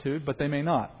servitude, but they may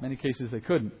not. In many cases, they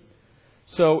couldn't.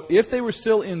 So if they were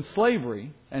still in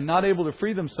slavery and not able to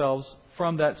free themselves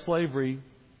from that slavery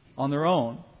on their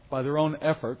own, by their own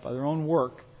effort, by their own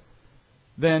work,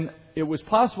 then it was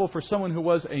possible for someone who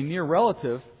was a near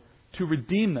relative to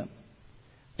redeem them.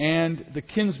 And the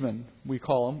kinsman, we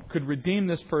call them, could redeem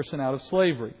this person out of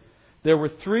slavery. There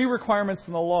were 3 requirements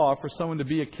in the law for someone to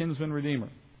be a kinsman redeemer.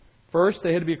 First,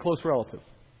 they had to be a close relative.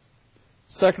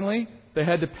 Secondly, they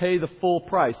had to pay the full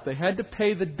price. They had to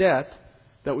pay the debt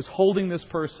that was holding this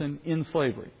person in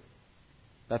slavery.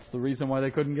 That's the reason why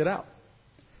they couldn't get out.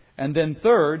 And then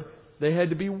third, they had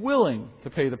to be willing to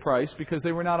pay the price because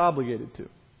they were not obligated to.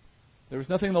 There was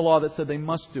nothing in the law that said they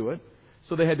must do it,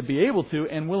 so they had to be able to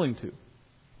and willing to.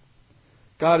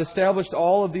 God established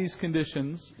all of these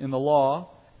conditions in the law,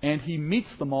 and He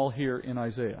meets them all here in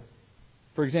Isaiah.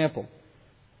 For example,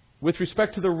 with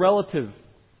respect to the relative,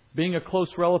 being a close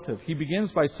relative, He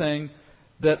begins by saying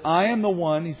that I am the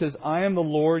one, He says, I am the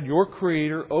Lord, your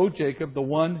Creator, O Jacob, the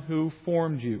one who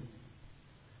formed you.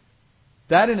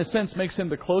 That, in a sense, makes Him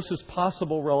the closest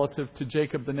possible relative to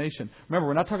Jacob, the nation. Remember,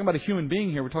 we're not talking about a human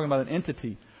being here, we're talking about an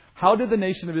entity. How did the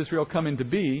nation of Israel come into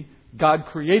being? God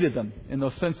created them in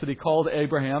the sense that He called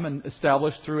Abraham and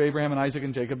established through Abraham and Isaac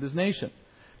and Jacob this nation.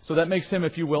 So that makes Him,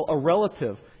 if you will, a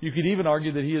relative. You could even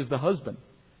argue that He is the husband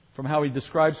from how He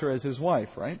describes her as His wife,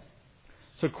 right?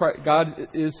 So God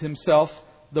is Himself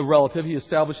the relative. He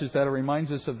establishes that or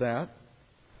reminds us of that.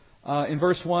 In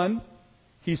verse 1,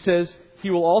 He says He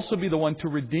will also be the one to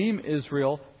redeem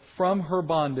Israel from her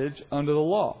bondage under the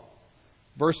law.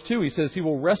 Verse 2, He says He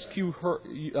will rescue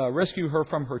her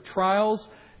from her trials.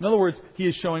 In other words, He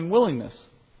is showing willingness.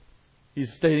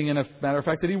 He's stating, in a matter of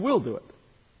fact, that He will do it.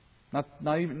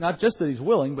 Not just that He's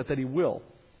willing, but that He will.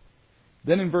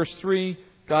 Then in verse 3,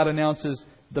 God announces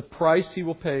the price He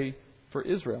will pay for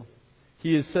Israel.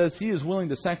 He says He is willing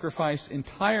to sacrifice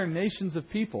entire nations of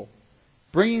people,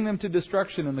 bringing them to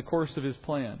destruction in the course of His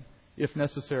plan, if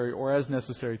necessary or as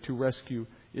necessary, to rescue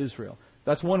Israel.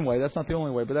 That's one way. That's not the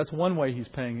only way, but that's one way He's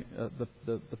paying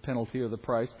the penalty or the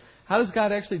price. How does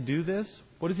God actually do this?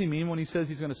 What does He mean when He says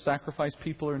He's going to sacrifice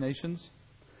people or nations?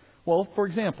 Well, for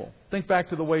example, think back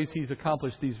to the ways He's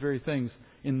accomplished these very things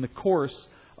in the course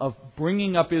of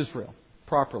bringing up Israel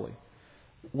properly.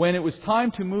 When it was time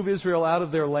to move Israel out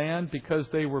of their land because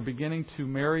they were beginning to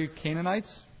marry Canaanites,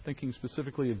 thinking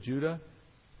specifically of Judah,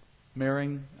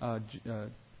 marrying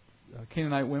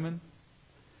Canaanite women,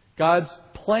 God's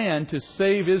plan to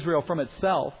save Israel from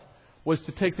itself was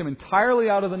to take them entirely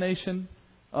out of the nation,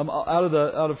 out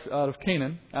of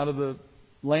Canaan, out of the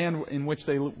land in which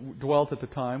they dwelt at the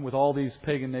time with all these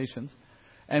pagan nations,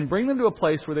 and bring them to a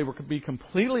place where they would be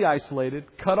completely isolated,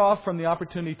 cut off from the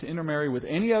opportunity to intermarry with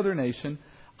any other nation,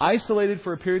 isolated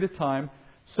for a period of time,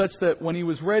 such that when He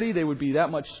was ready, they would be that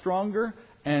much stronger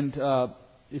and,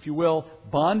 if you will,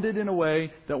 bonded in a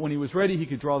way that when He was ready, He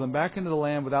could draw them back into the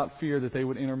land without fear that they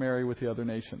would intermarry with the other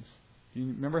nations. You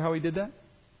remember how He did that?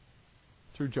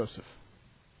 Through Joseph.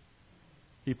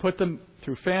 He put them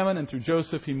through famine, and through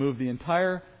Joseph He moved the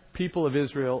entire people of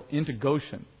Israel into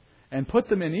Goshen and put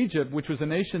them in Egypt, which was a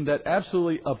nation that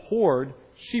absolutely abhorred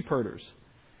sheep herders.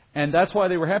 And that's why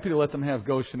they were happy to let them have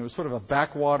Goshen. It was sort of a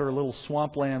backwater little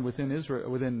swampland within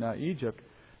Egypt.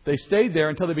 They stayed there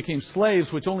until they became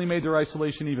slaves, which only made their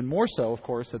isolation even more so, of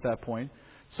course, at that point.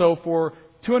 So for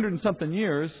 200 and something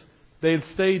years, they had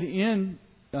stayed in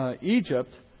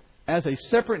Egypt as a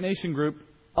separate nation group,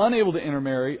 unable to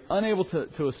intermarry, unable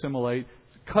to assimilate,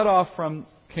 cut off from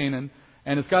Canaan.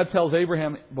 And as God tells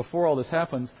Abraham before all this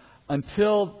happens,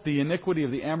 until the iniquity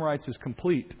of the Amorites is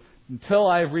complete, until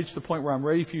I have reached the point where I'm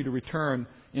ready for you to return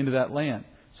into that land.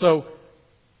 So,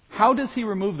 how does He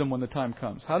remove them when the time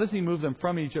comes? How does He move them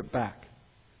from Egypt back?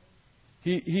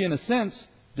 He in a sense,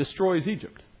 destroys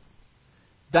Egypt.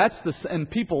 And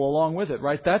people along with it,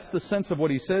 right? That's the sense of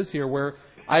what He says here, where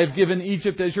I have given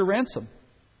Egypt as your ransom.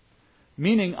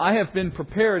 Meaning, I have been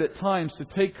prepared at times to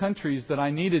take countries that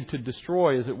I needed to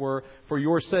destroy, as it were, for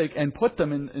your sake, and put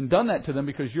them in, and done that to them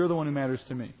because you're the one who matters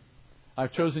to me.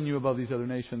 I've chosen you above these other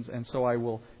nations, and so I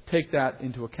will take that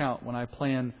into account when I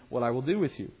plan what I will do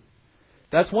with you.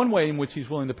 That's one way in which He's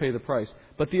willing to pay the price.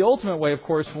 But the ultimate way, of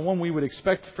course, the one we would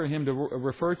expect for Him to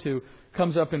refer to,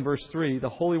 comes up in verse 3, the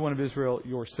Holy One of Israel,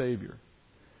 your Savior.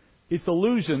 It's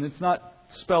allusion, it's not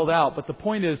spelled out, but the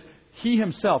point is, He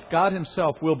Himself, God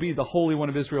Himself, will be the Holy One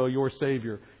of Israel, your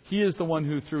Savior. He is the one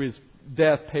who, through His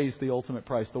death, pays the ultimate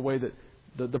price, the way that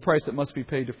the price that must be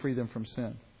paid to free them from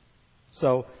sin.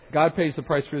 So God pays the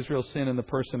price for Israel's sin in the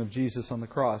person of Jesus on the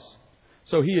cross.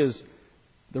 So He is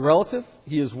the relative,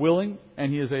 He is willing,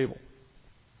 and He is able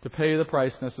to pay the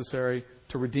price necessary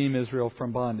to redeem Israel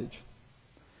from bondage.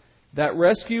 That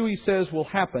rescue, He says, will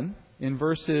happen in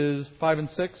verses 5 and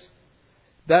 6.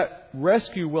 That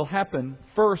rescue will happen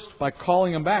first by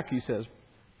calling them back, He says,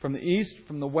 from the east,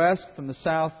 from the west, from the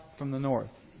south, from the north,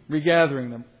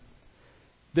 regathering them.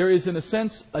 There is, in a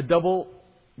sense, a double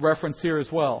reference here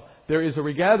as well. There is a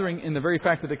regathering in the very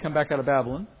fact that they come back out of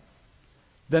Babylon.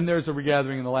 Then there's a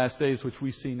regathering in the last days, which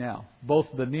we see now. Both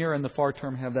the near and the far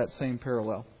term have that same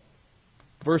parallel.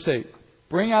 Verse 8.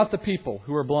 Bring out the people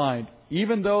who are blind,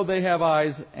 even though they have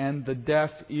eyes, and the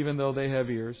deaf, even though they have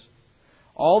ears.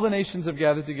 All the nations have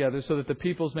gathered together so that the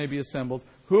peoples may be assembled.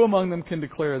 Who among them can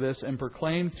declare this and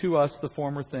proclaim to us the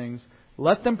former things?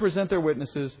 Let them present their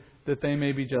witnesses that they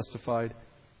may be justified.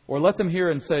 Or let them hear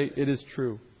and say, it is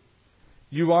true.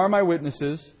 You are my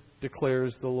witnesses,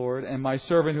 declares the Lord, and my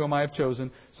servant whom I have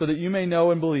chosen, so that you may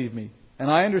know and believe me. And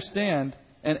I understand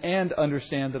and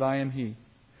understand that I am He.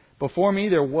 Before me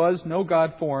there was no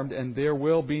God formed, and there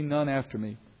will be none after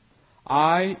me.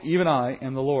 I, even I,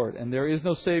 am the Lord, and there is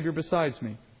no Savior besides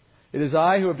me. It is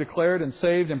I who have declared and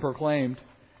saved and proclaimed,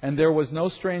 and there was no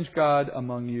strange God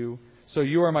among you. So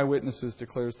you are my witnesses,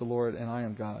 declares the Lord, and I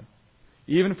am God.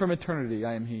 Even from eternity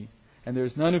I am He, and there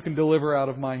is none who can deliver out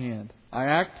of my hand. I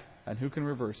act, and who can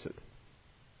reverse it?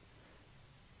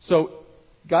 So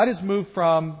God has moved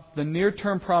from the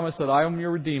near-term promise that I am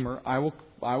your Redeemer, I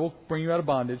will bring you out of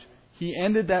bondage. He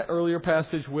ended that earlier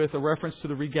passage with a reference to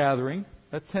the regathering.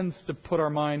 That tends to put our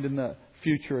mind in the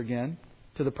future again,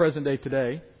 to the present day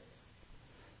today.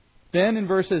 Then in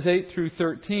verses 8 through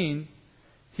 13,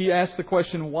 He asks the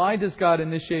question, why does God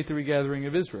initiate the regathering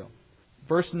of Israel?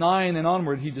 Verse 9 and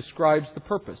onward, He describes the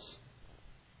purpose.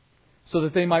 So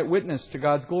that they might witness to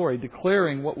God's glory,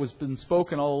 declaring what was been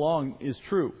spoken all along is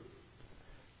true.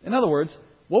 In other words,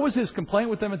 what was His complaint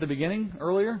with them at the beginning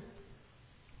earlier?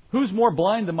 Who's more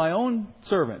blind than my own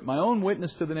servant? My own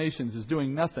witness to the nations is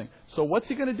doing nothing. So what's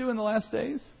He going to do in the last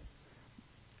days?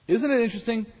 Isn't it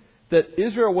interesting that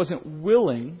Israel wasn't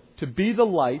willing to be the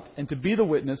light and to be the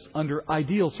witness under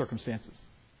ideal circumstances?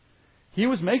 He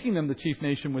was making them the chief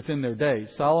nation within their day.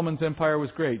 Solomon's empire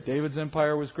was great. David's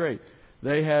empire was great.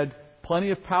 They had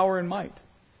plenty of power and might.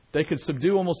 They could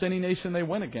subdue almost any nation they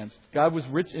went against. God was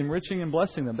enriching and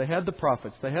blessing them. They had the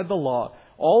prophets. They had the law.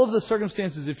 All of the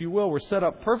circumstances, if you will, were set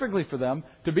up perfectly for them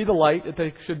to be the light that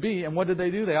they should be. And what did they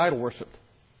do? They idol worshipped.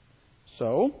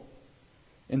 So,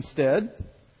 instead,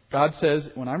 God says,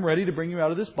 when I'm ready to bring you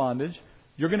out of this bondage,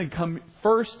 you're going to come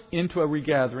first into a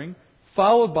regathering,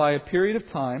 followed by a period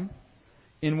of time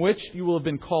in which you will have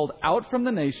been called out from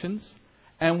the nations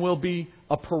and will be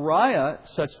a pariah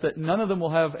such that none of them will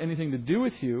have anything to do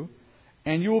with you,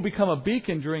 and you will become a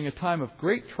beacon during a time of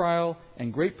great trial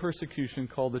and great persecution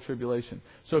called the tribulation.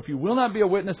 So if you will not be a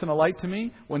witness and a light to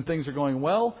me when things are going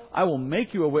well, I will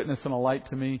make you a witness and a light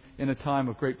to me in a time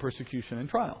of great persecution and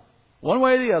trial. One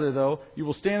way or the other, though, you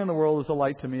will stand in the world as a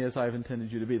light to me as I have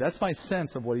intended you to be. That's my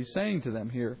sense of what He's saying to them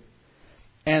here.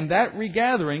 And that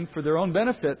regathering, for their own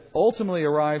benefit, ultimately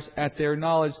arrives at their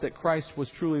knowledge that Christ was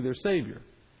truly their Savior,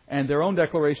 and their own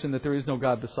declaration that there is no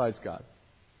God besides God.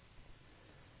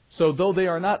 So though they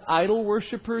are not idol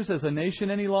worshippers as a nation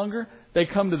any longer, they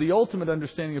come to the ultimate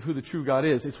understanding of who the true God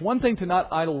is. It's one thing to not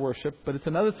idol worship, but it's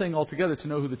another thing altogether to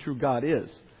know who the true God is.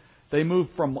 They move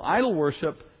from idol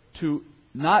worship to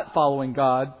not following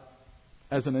God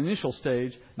as an initial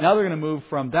stage. Now they're going to move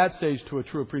from that stage to a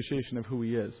true appreciation of who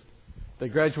He is. They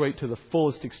graduate to the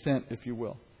fullest extent, if you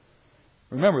will.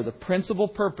 Remember, the principal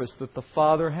purpose that the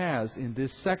Father has in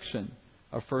this section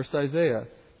of 1 Isaiah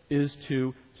is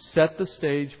to set the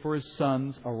stage for His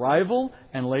Son's arrival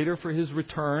and later for His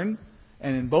return.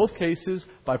 And in both cases,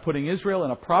 by putting Israel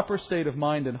in a proper state of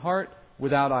mind and heart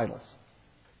without idols.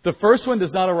 The first one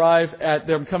does not arrive at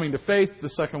them coming to faith. The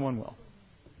second one will.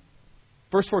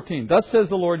 Verse 14. Thus says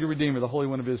the Lord your Redeemer, the Holy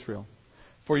One of Israel.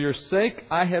 For your sake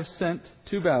I have sent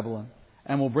to Babylon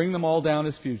and will bring them all down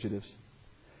as fugitives.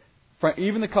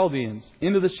 Even the Chaldeans,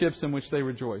 into the ships in which they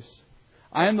rejoice.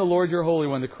 I am the Lord your Holy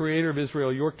One, the Creator of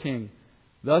Israel, your King.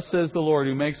 Thus says the Lord,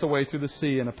 who makes a way through the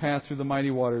sea and a path through the mighty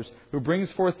waters, who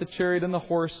brings forth the chariot and the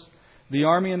horse, the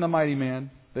army and the mighty man.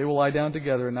 They will lie down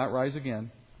together and not rise again.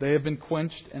 They have been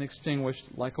quenched and extinguished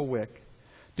like a wick.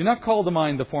 Do not call to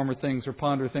mind the former things or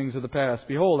ponder things of the past.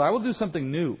 Behold, I will do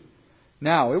something new.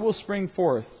 Now it will spring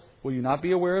forth. Will you not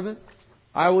be aware of it?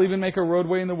 I will even make a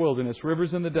roadway in the wilderness,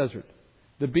 rivers in the desert.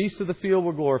 The beasts of the field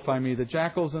will glorify me, the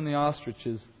jackals and the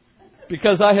ostriches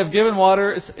Because I have given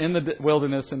waters in the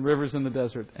wilderness and rivers in the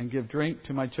desert, and give drink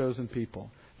to my chosen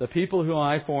people. The people whom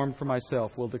I formed for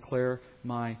myself will declare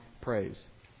my praise.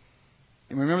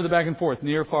 And remember the back and forth.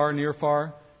 Near, far, near,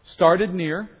 far. Started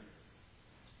near.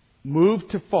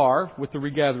 Moved to far with the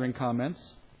regathering comments.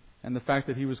 And the fact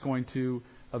that He was going to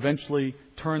eventually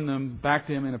turn them back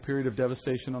to Him in a period of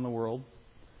devastation on the world.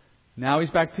 Now He's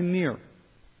back to near.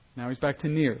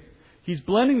 He's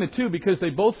blending the two because they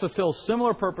both fulfill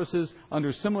similar purposes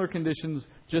under similar conditions,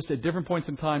 just at different points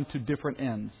in time to different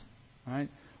ends. Right?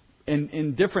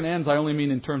 In different ends, I only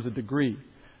mean in terms of degree.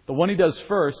 The one He does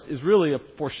first is really a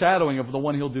foreshadowing of the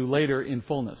one He'll do later in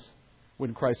fullness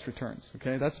when Christ returns.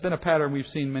 Okay, that's been a pattern we've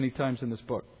seen many times in this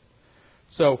book.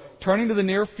 So, turning to the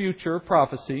near future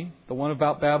prophecy, the one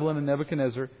about Babylon and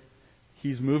Nebuchadnezzar,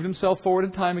 He's moved Himself forward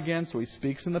in time again, so He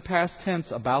speaks in the past tense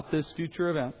about this future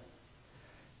event.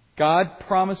 God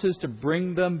promises to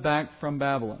bring them back from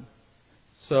Babylon.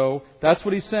 So that's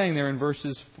what He's saying there in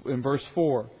verse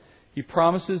 4. He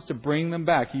promises to bring them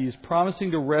back. He is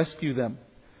promising to rescue them.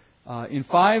 In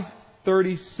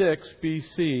 536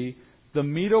 BC, the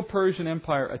Medo-Persian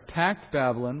Empire attacked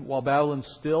Babylon while Babylon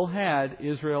still had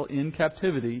Israel in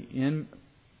captivity in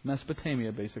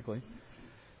Mesopotamia, basically.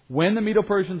 When the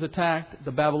Medo-Persians attacked,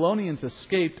 the Babylonians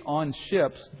escaped on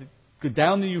ships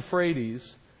down the Euphrates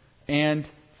and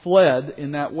fled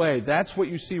in that way. That's what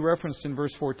you see referenced in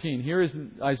verse 14. Here is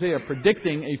Isaiah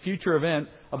predicting a future event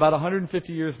about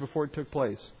 150 years before it took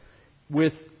place.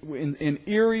 In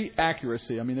eerie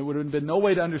accuracy. I mean, there would have been no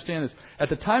way to understand this. At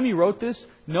the time he wrote this,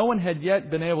 no one had yet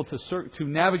been able to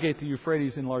navigate the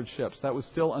Euphrates in large ships. That was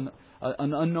still an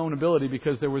unknown ability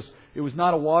because it was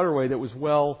not a waterway that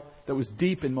was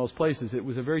deep in most places. It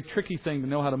was a very tricky thing to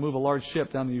know how to move a large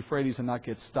ship down the Euphrates and not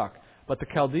get stuck. But the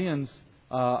Chaldeans,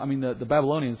 the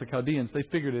Babylonians, the Chaldeans, they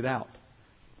figured it out.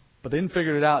 But they didn't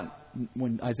figure it out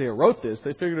when Isaiah wrote this.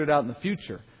 They figured it out in the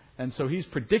future. And so he's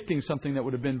predicting something that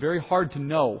would have been very hard to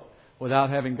know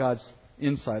without having God's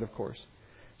insight, of course.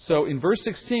 So in verse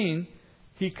 16,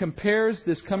 he compares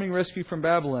this coming rescue from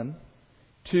Babylon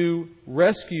to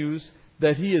rescues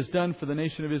that He has done for the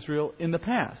nation of Israel in the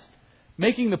past.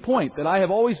 Making the point that I have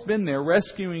always been there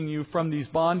rescuing you from these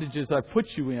bondages I've put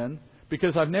you in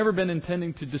because I've never been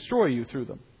intending to destroy you through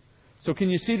them. So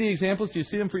can you see the examples? Do you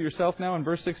see them for yourself now in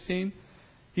verse 16?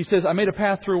 He says, I made a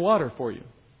path through water for you.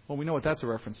 Well, we know what that's a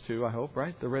reference to, I hope,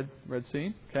 right? The Red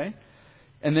Sea, okay?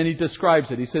 And then he describes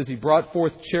it. He says he brought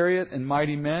forth chariot and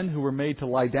mighty men who were made to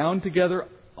lie down together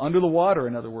under the water,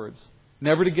 in other words,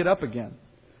 never to get up again.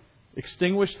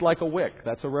 Extinguished like a wick.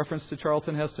 That's a reference to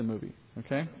Charlton Heston movie,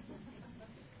 okay?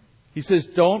 He says,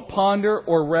 don't ponder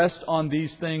or rest on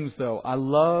these things, though. I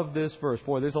love this verse.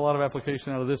 Boy, there's a lot of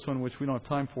application out of this one, which we don't have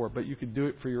time for, but you could do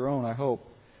it for your own, I hope.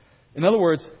 In other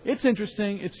words, it's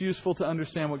interesting, it's useful to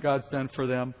understand what God's done for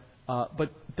them,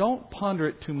 but don't ponder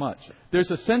it too much.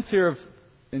 There's a sense here of,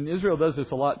 and Israel does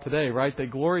this a lot today, right? They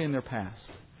glory in their past.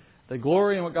 They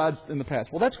glory in what God's in the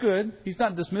past. Well, that's good. He's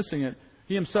not dismissing it.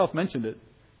 He himself mentioned it.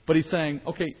 But he's saying,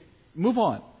 okay, move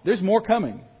on. There's more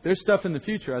coming. There's stuff in the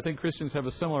future. I think Christians have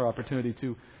a similar opportunity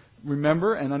to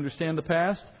remember and understand the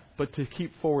past, but to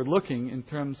keep forward looking in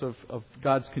terms of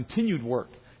God's continued work.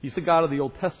 He's the God of the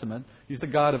Old Testament. He's the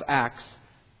God of Acts.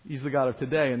 He's the God of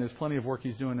today. And there's plenty of work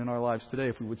He's doing in our lives today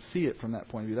if we would see it from that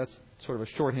point of view. That's sort of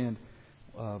a shorthand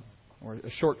or a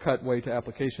shortcut way to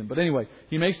application. But anyway,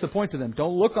 he makes the point to them.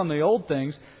 Don't look on the old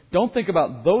things. Don't think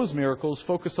about those miracles.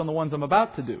 Focus on the ones I'm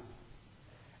about to do.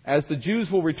 As the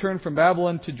Jews will return from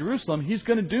Babylon to Jerusalem, He's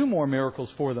going to do more miracles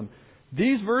for them.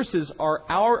 These verses are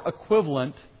our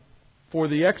equivalent for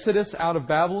the Exodus out of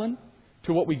Babylon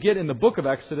to what we get in the book of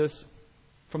Exodus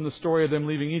from the story of them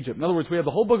leaving Egypt. In other words, we have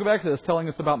the whole book of Exodus telling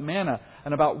us about manna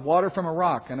and about water from a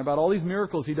rock and about all these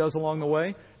miracles He does along the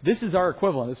way. This is our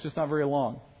equivalent. It's just not very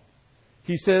long.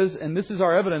 He says, and this is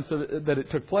our evidence that it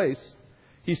took place,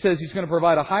 He says He's going to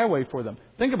provide a highway for them.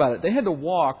 Think about it. They had to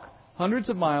walk hundreds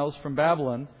of miles from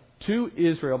Babylon to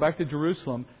Israel, back to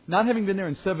Jerusalem, not having been there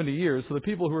in 70 years, so the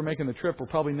people who were making the trip were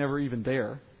probably never even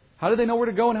there. How did they know where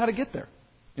to go and how to get there?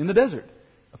 In the desert.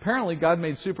 Apparently, God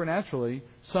made supernaturally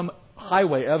some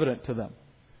highway evident to them,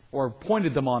 or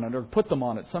pointed them on it, or put them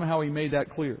on it. Somehow He made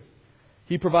that clear.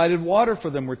 He provided water for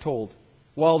them, we're told,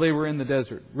 while they were in the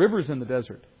desert. Rivers in the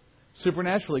desert.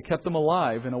 Supernaturally kept them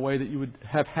alive in a way that you would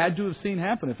have had to have seen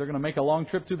happen if they're going to make a long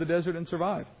trip through the desert and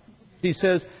survive. He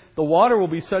says the water will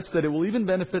be such that it will even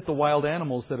benefit the wild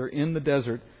animals that are in the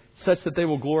desert, such that they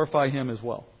will glorify Him as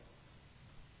well.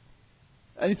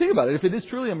 And you think about it, if it is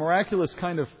truly a miraculous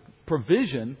kind of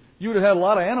provision, you would have had a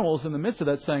lot of animals in the midst of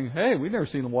that saying, hey, we've never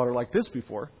seen the water like this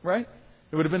before, right?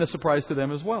 It would have been a surprise to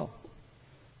them as well.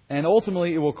 And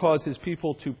ultimately, it will cause His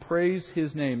people to praise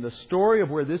His name. The story of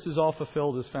where this is all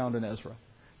fulfilled is found in Ezra.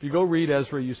 If you go read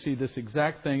Ezra, you see this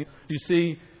exact thing. You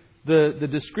see the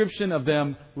description of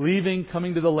them leaving,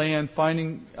 coming to the land,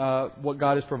 finding what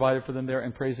God has provided for them there,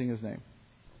 and praising His name.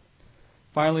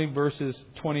 Finally, verses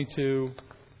 22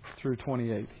 through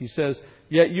 28. He says,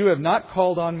 "Yet you have not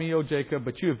called on me, O Jacob,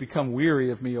 but you have become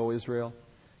weary of me, O Israel.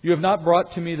 You have not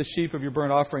brought to me the sheep of your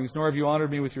burnt offerings, nor have you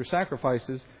honored me with your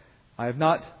sacrifices. I have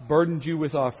not burdened you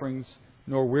with offerings,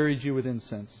 nor wearied you with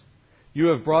incense. You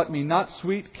have brought me not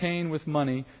sweet cane with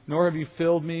money, nor have you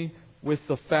filled me with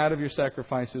the fat of your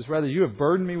sacrifices. Rather, you have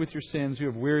burdened me with your sins, you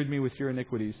have wearied me with your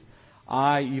iniquities.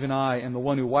 I, even I, am the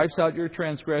one who wipes out your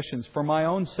transgressions for my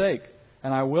own sake,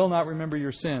 and I will not remember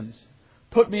your sins.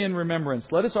 Put me in remembrance.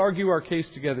 Let us argue our case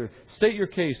together. State your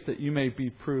case that you may be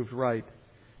proved right.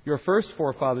 Your first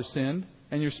forefathers sinned,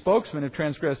 and your spokesmen have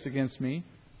transgressed against me.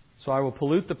 So I will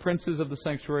pollute the princes of the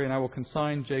sanctuary, and I will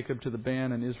consign Jacob to the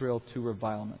ban and Israel to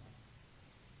revilement."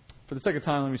 For the sake of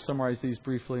time, let me summarize these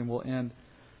briefly, and we'll end.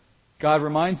 God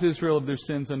reminds Israel of their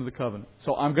sins under the covenant.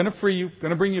 So I'm going to free you, going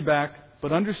to bring you back,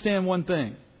 but understand one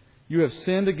thing. You have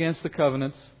sinned against the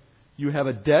covenants. You have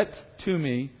a debt to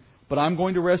me, but I'm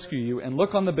going to rescue you. And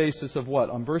look on the basis of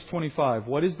what? On verse 25.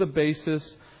 What is the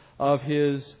basis of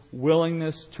His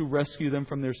willingness to rescue them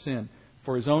from their sin?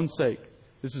 For His own sake.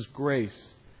 This is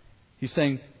grace. He's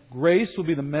saying, grace will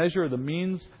be the measure or the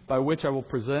means by which I will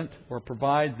present or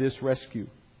provide this rescue.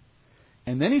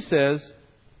 And then He says,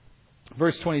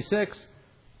 verse 26,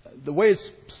 the way it's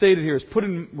stated here is, put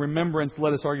in remembrance,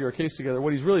 let us argue our case together.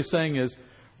 What He's really saying is,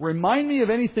 remind me of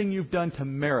anything you've done to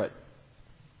merit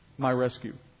my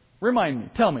rescue. Remind me.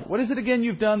 Tell me. What is it again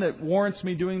you've done that warrants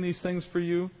me doing these things for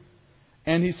you?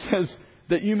 And He says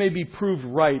that you may be proved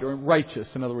right or righteous,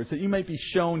 in other words, that you may be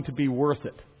shown to be worth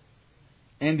it.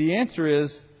 And the answer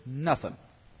is nothing.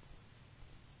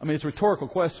 I mean, it's a rhetorical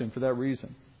question for that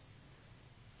reason.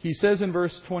 He says in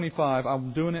verse 25,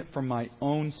 I'm doing it for my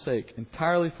own sake,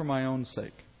 entirely for my own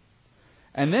sake.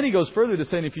 And then He goes further to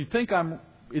saying, if you think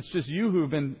it's just you who have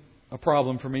been a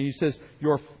problem for me, He says,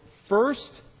 your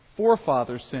first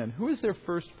forefathers sinned. Who is their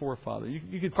first forefather?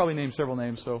 You could probably name several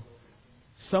names. So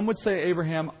some would say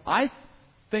Abraham. I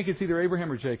think it's either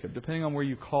Abraham or Jacob, depending on where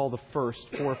you call the first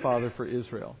forefather for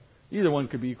Israel. Either one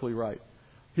could be equally right.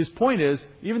 His point is,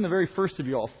 even the very first of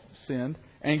you all sinned.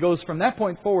 And He goes, from that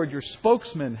point forward, your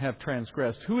spokesmen have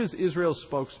transgressed. Who is Israel's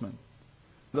spokesman?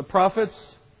 The prophets,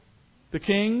 the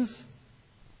kings,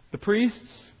 the priests,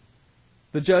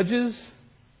 the judges.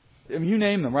 I mean, you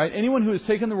name them, right? Anyone who has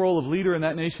taken the role of leader in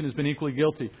that nation has been equally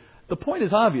guilty. The point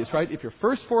is obvious, right? If your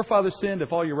first forefathers sinned,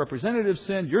 if all your representatives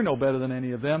sinned, you're no better than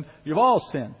any of them. You've all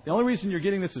sinned. The only reason you're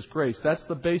getting this is grace. That's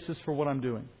the basis for what I'm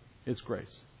doing. It's grace.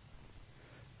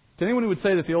 To anyone who would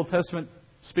say that the Old Testament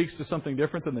speaks to something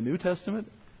different than the New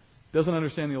Testament, doesn't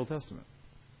understand the Old Testament.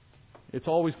 It's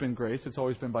always been grace. It's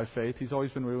always been by faith. He's always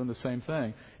been doing the same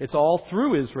thing. It's all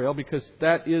through Israel because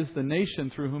that is the nation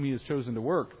through whom He has chosen to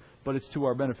work. But it's to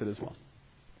our benefit as well.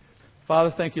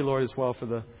 Father, thank You, Lord, as well for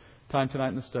the time tonight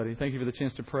in the study. Thank You for the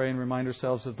chance to pray and remind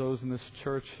ourselves of those in this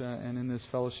church and in this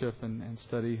fellowship and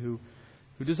study who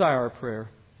desire our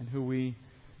prayer and who we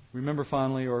remember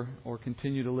fondly or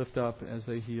continue to lift up as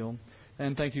they heal.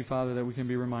 And thank You, Father, that we can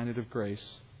be reminded of grace,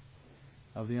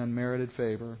 of the unmerited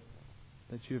favor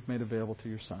that You have made available to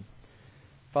Your Son.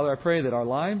 Father, I pray that our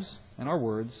lives and our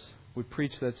words would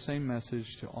preach that same message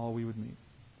to all we would meet.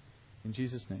 In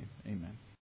Jesus' name, amen.